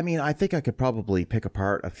 Well, I mean, I think I could probably pick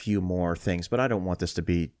apart a few more things, but I don't want to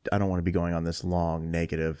be going on this long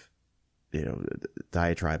negative,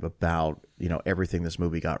 diatribe about, everything this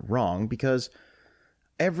movie got wrong, because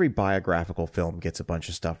every biographical film gets a bunch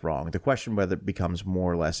of stuff wrong. The question whether it becomes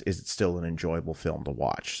more or less, is it still an enjoyable film to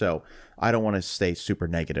watch? So I don't want to stay super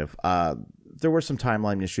negative. There were some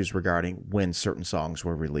timeline issues regarding when certain songs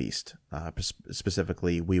were released.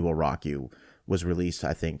 Specifically, "We Will Rock You" was released,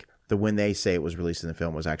 I think. When they say it was released in the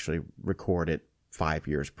film was actually recorded 5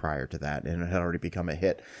 years prior to that, and it had already become a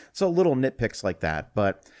hit. So little nitpicks like that.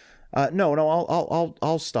 But No,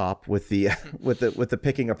 I'll stop with the with the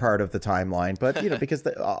picking apart of the timeline. But because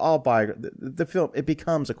I'll buy the film. It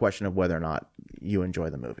becomes a question of whether or not you enjoy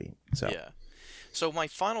the movie. So Yeah. So my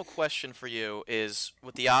final question for you is,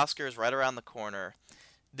 with the Oscars right around the corner,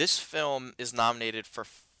 this film is nominated for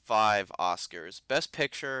 5 Oscars: Best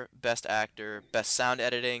Picture, Best Actor, Best Sound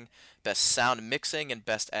Editing, Best Sound Mixing, and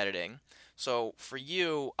Best Editing. So for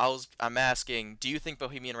you, I'm asking, do you think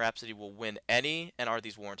Bohemian Rhapsody will win any, and are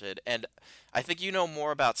these warranted? And I think you know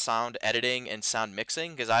more about sound editing and sound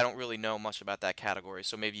mixing, because I don't really know much about that category.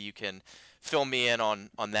 So maybe you can fill me in on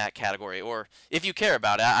that category, or if you care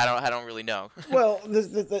about it, I don't really know. well,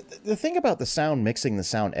 the thing about the sound mixing, the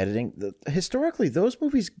sound editing, historically those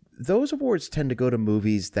awards tend to go to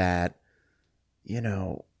movies that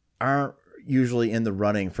aren't usually in the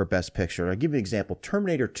running for Best Picture. I'll give you an example.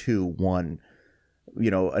 Terminator 2 won,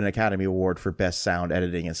 an Academy Award for Best Sound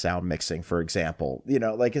Editing and Sound Mixing, for example.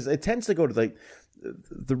 It tends to go to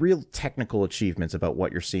the real technical achievements about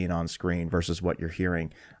what you're seeing on screen versus what you're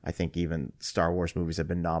hearing. I think even Star Wars movies have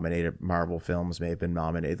been nominated. Marvel films may have been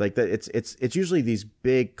nominated. It's usually these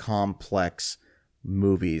big, complex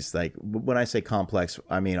movies. Like, when I say complex,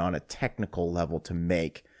 I mean on a technical level to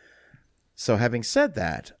make. So having said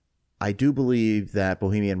that, I do believe that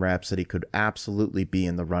Bohemian Rhapsody could absolutely be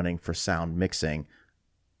in the running for sound mixing,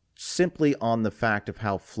 simply on the fact of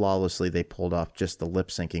how flawlessly they pulled off just the lip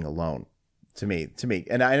syncing alone. To me,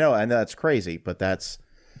 and I know that's crazy, but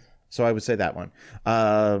so I would say that one.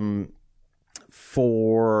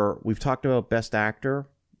 We've talked about Best Actor.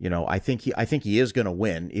 I think he is going to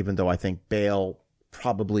win, even though I think Bale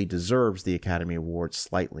probably deserves the Academy Award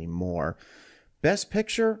slightly more. Best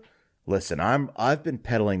Picture. Listen, I've been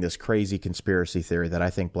peddling this crazy conspiracy theory that I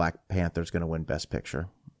think Black Panther is going to win Best Picture.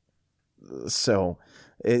 So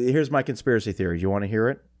here's my conspiracy theory. You want to hear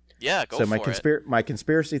it? Yeah, go for it. My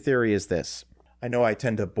conspiracy theory is this. I know I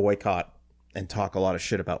tend to boycott and talk a lot of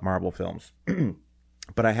shit about Marvel films,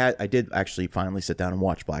 but I did actually finally sit down and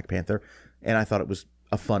watch Black Panther, and I thought it was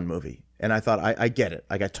a fun movie. And I thought I get it.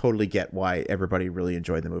 Like, I totally get why everybody really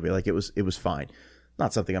enjoyed the movie. Like, it was fine.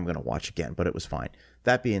 Not something I'm going to watch again, but it was fine.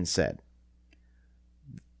 That being said,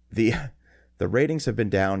 the ratings have been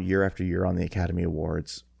down year after year on the Academy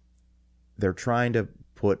Awards. They're trying to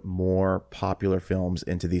put more popular films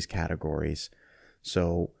into these categories.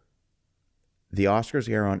 So the Oscars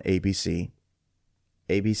air on ABC.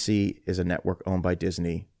 ABC is a network owned by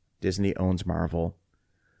Disney. Disney owns Marvel.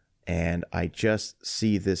 And I just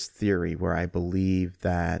see this theory where I believe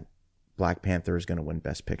that Black Panther is going to win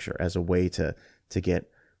Best Picture as a way to get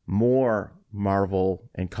more Marvel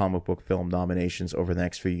and comic book film nominations over the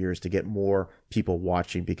next few years, to get more people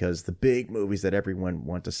watching, because the big movies that everyone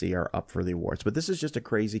wants to see are up for the awards. But this is just a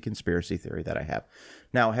crazy conspiracy theory that I have.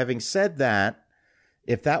 Now, having said that,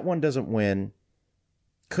 if that one doesn't win,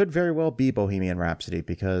 could very well be Bohemian Rhapsody,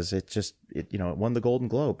 because it won the Golden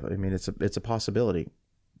Globe. I mean, it's a possibility.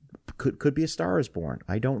 Could be A Star Is Born.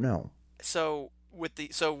 I don't know. So with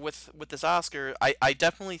this Oscar, I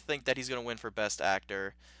definitely think that he's going to win for Best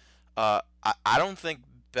Actor. I don't think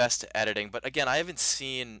Best Editing, but again, I haven't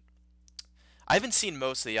seen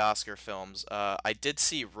most of the Oscar films. I did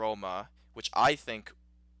see Roma, which I think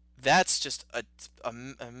that's just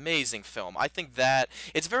an amazing film. I think that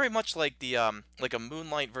it's very much like like a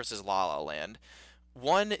Moonlight versus La La Land.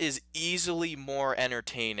 One is easily more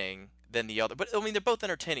entertaining than the other, but I mean, they're both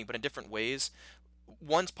entertaining, but in different ways.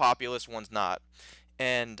 One's populist, one's not,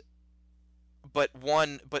 but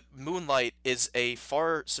Moonlight is a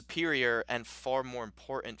far superior and far more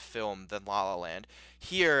important film than La La Land.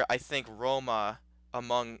 Here, I think Roma, I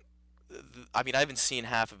mean, I haven't seen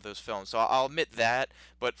half of those films, so I'll admit that,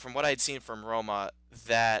 but from what I had seen from Roma,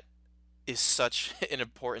 that is such an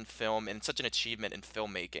important film and such an achievement in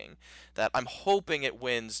filmmaking that I'm hoping it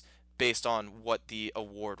wins based on what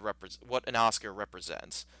what an Oscar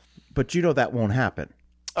represents. But that won't happen.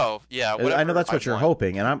 Oh yeah, I know that's what you're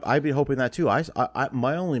hoping, and I'd be hoping that too.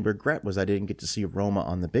 My only regret was I didn't get to see Roma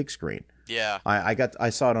on the big screen. Yeah, I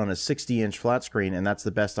saw it on a 60-inch flat screen, and that's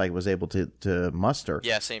the best I was able to muster.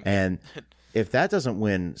 Yeah, same. And if that doesn't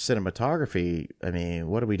win cinematography, I mean,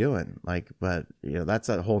 what are we doing? But that's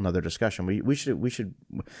a whole nother discussion. We should,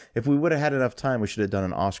 if we would have had enough time, we should have done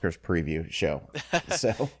an Oscars preview show.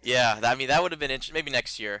 So yeah, I mean, that would have been interesting. Maybe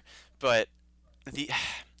next year, but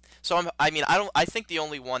I think the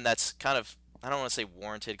only one that's kind of, I don't want to say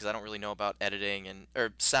warranted, because I don't really know about or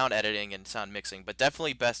sound editing and sound mixing, but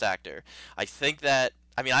definitely Best Actor. I think that,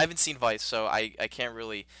 I mean, I haven't seen Vice, so I can't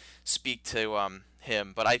really speak to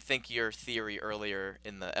him, but I think your theory earlier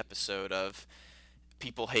in the episode of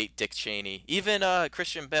people hate Dick Cheney. Even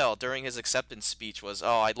Christian Bale during his acceptance speech was,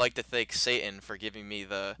 "Oh, I'd like to thank Satan for giving me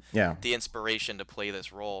Yeah. the inspiration to play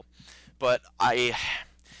this role." But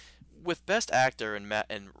with Best Actor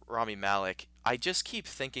and Rami Malek, I just keep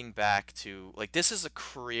thinking back to, like, this is a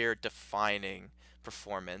career-defining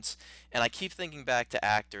performance, and I keep thinking back to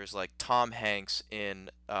actors like Tom Hanks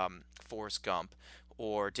in Forrest Gump,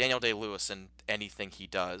 or Daniel Day-Lewis in anything he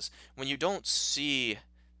does. When you don't see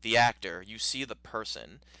the actor, you see the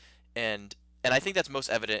person, and I think that's most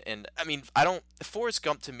evident in. I mean, I don't. Forrest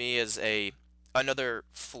Gump to me is another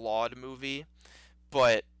flawed movie,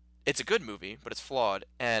 but it's a good movie, but it's flawed.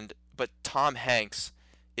 But Tom Hanks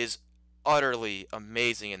is utterly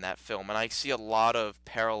amazing in that film, and I see a lot of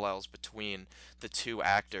parallels between the two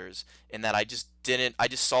actors in that I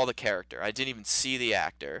just saw the character. I didn't even see the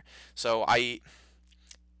actor. So I'm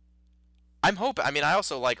hoping. I mean, I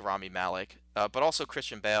also like Rami Malek, but also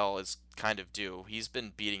Christian Bale is kind of due. He's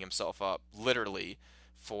been beating himself up literally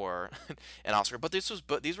for an Oscar. But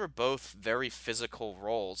these were both very physical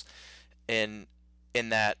roles, in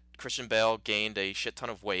that Christian Bale gained a shit ton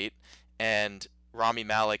of weight, and Rami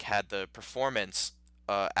Malek had the performance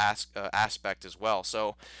aspect as well.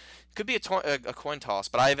 So it could be a coin toss.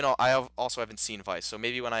 But also haven't seen Vice, so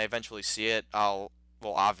maybe when I eventually see it,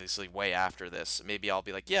 obviously way after this, maybe I'll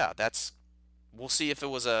be like, yeah, we'll see if it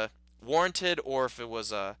was a warranted or if it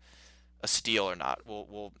was a steal or not.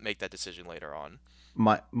 We'll make that decision later on.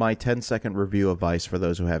 My 10-second review of Vice for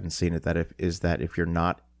those who haven't seen it is that if you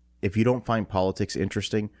don't find politics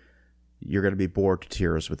interesting, you're going to be bored to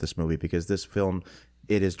tears with this movie, because this film,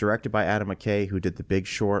 it is directed by Adam McKay, who did The Big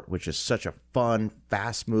Short, which is such a fun,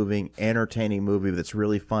 fast-moving, entertaining movie that's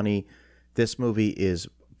really funny. This movie is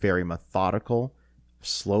very methodical,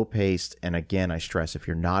 slow-paced, and again, I stress, if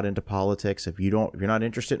you're not into politics, if you're not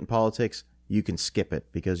interested in politics, you can skip it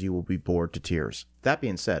because you will be bored to tears. That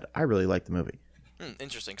being said, I really like the movie.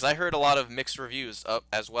 Interesting, because I heard a lot of mixed reviews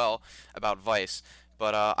as well about Vice.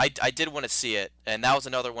 But I did want to see it, and that was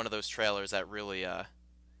another one of those trailers that really I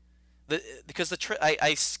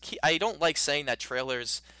don't like saying that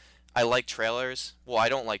trailers. I like trailers. Well, I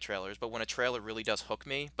don't like trailers, but when a trailer really does hook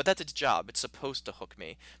me, but that's its job. It's supposed to hook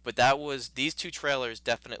me. But these two trailers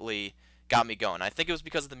definitely got me going. I think it was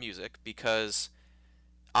because of the music, because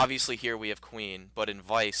obviously here we have Queen, but in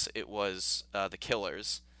Vice it was The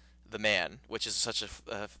Killers, The Man, which is such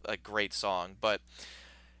a great song. But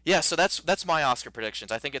yeah, so that's my Oscar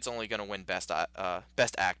predictions. I think it's only going to win Best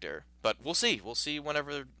Actor, but we'll see. We'll see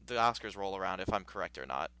whenever the Oscars roll around if I'm correct or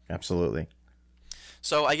not. Absolutely.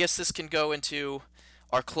 So I guess this can go into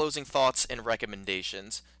our closing thoughts and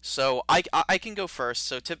recommendations. So I can go first.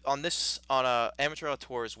 So on Amateur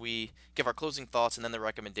Auteurs, we give our closing thoughts and then the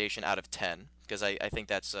recommendation out of 10, because I think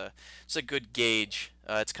it's a good gauge.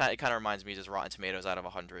 It kind of reminds me of Rotten Tomatoes out of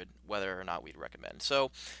 100, whether or not we'd recommend.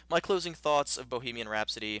 So my closing thoughts of Bohemian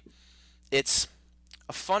Rhapsody: it's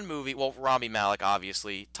a fun movie. Well, Rami Malek,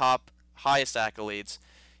 obviously, highest accolades.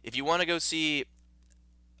 If you want to go see,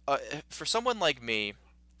 for someone like me,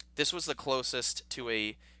 this was the closest to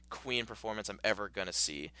a Queen performance I'm ever gonna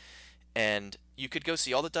see. And you could go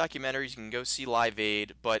see all the documentaries, you can go see Live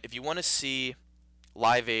Aid, but if you want to see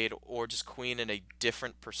Live Aid or just Queen in a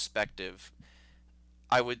different perspective,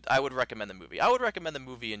 I would recommend the movie. I would recommend the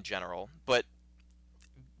movie in general, but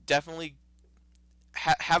definitely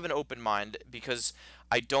have an open mind, because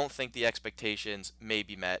I don't think the expectations may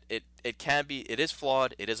be met. It is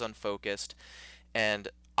flawed, it is unfocused, and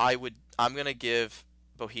I'm gonna give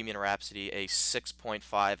Bohemian Rhapsody a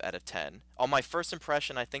 6.5 out of 10. On my first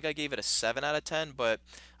impression, I think I gave it a 7 out of 10, but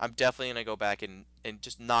I'm definitely going to go back and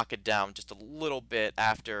just knock it down just a little bit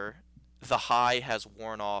after the high has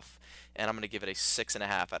worn off, and I'm going to give it a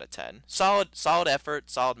 6.5 out of 10. Solid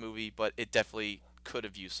effort, solid movie, but it definitely could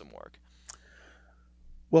have used some work.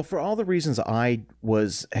 Well, for all the reasons I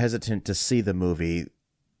was hesitant to see the movie,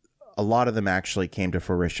 a lot of them actually came to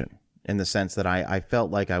fruition, in the sense that I felt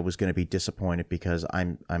like I was going to be disappointed, because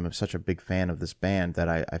I'm such a big fan of this band that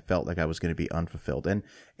I felt like I was going to be unfulfilled. And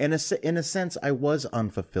in a sense, I was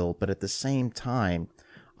unfulfilled, but at the same time,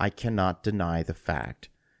 I cannot deny the fact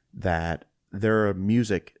that the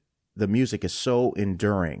music is so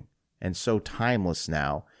enduring and so timeless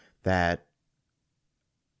now that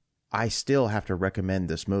I still have to recommend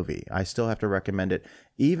this movie. I still have to recommend it,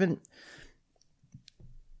 even...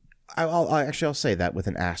 I'll say that with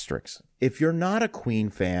an asterisk. If you're not a Queen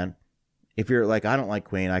fan, if you're like, I don't like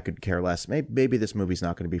Queen, I could care less, maybe this movie's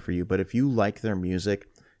not going to be for you. But if you like their music,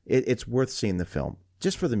 it's worth seeing the film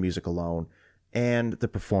just for the music alone and the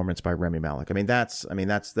performance by Rami Malek. That's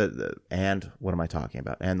the and what am I talking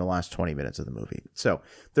about? And the last 20 minutes of the movie. So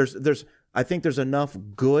there's I think there's enough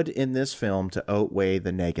good in this film to outweigh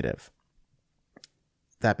the negative.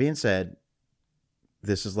 That being said,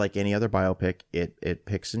 this is like any other biopic. It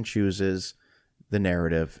picks and chooses the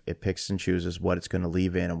narrative. It picks and chooses what it's going to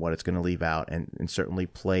leave in and what it's going to leave out, and certainly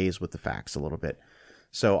plays with the facts a little bit.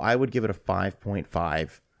 So I would give it a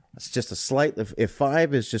 5.5. It's just a slight, if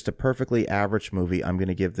 5 is just a perfectly average movie, I'm going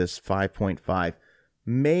to give this 5.5,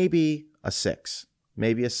 maybe a 6.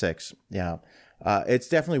 Maybe a 6. Yeah. It's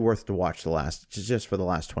definitely worth to watch just for the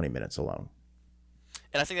last 20 minutes alone.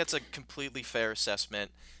 And I think that's a completely fair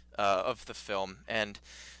assessment of the film. And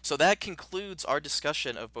so that concludes our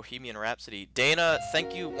discussion of Bohemian Rhapsody. Dana,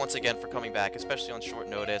 thank you once again for coming back, especially on short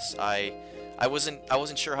notice. I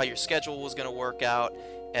wasn't sure how your schedule was going to work out,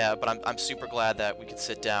 but I'm super glad that we could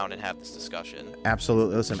sit down and have this discussion.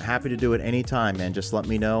 Absolutely. Listen, I'm happy to do it anytime, man. Just let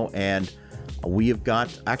me know. And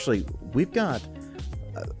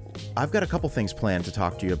I've got a couple things planned to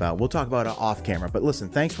talk to you about. We'll talk about it off camera. But listen,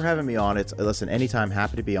 thanks for having me on. Listen, anytime,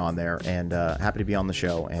 happy to be on there and happy to be on the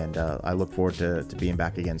show. And I look forward to being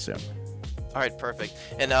back again soon. All right, perfect.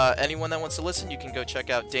 And anyone that wants to listen, you can go check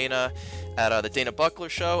out Dana at the Dana Buckler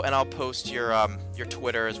Show, and I'll post your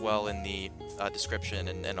Twitter as well in the description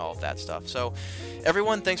and all of that stuff. So,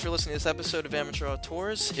 everyone, thanks for listening to this episode of Amateur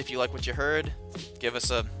Auteurs. If you like what you heard, give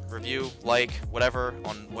us a review, whatever,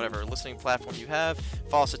 on whatever listening platform you have.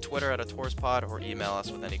 Follow us at Twitter at AuteursPod, or email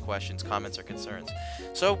us with any questions, comments, or concerns.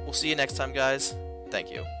 So, we'll see you next time, guys.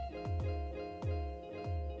 Thank you.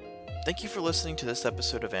 Thank you for listening to this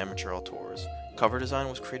episode of Amateur Auteurs. Cover design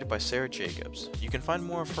was created by Sarah Jacobs. You can find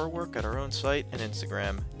more of her work at our own site and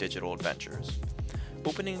Instagram, Digital Adventures.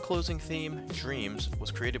 Opening and closing theme, Dreams, was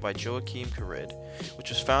created by Joachim Carid, which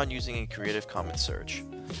was found using a Creative Commons search.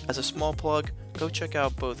 As a small plug, go check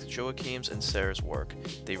out both Joachim's and Sarah's work.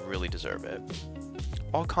 They really deserve it.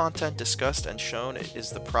 All content discussed and shown is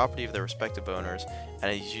the property of their respective owners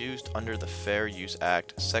and is used under the Fair Use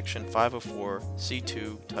Act, Section 504,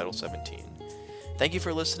 C2, Title 17. Thank you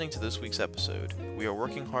for listening to this week's episode. We are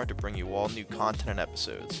working hard to bring you all new content and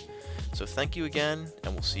episodes. So thank you again,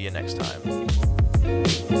 and we'll see you next time.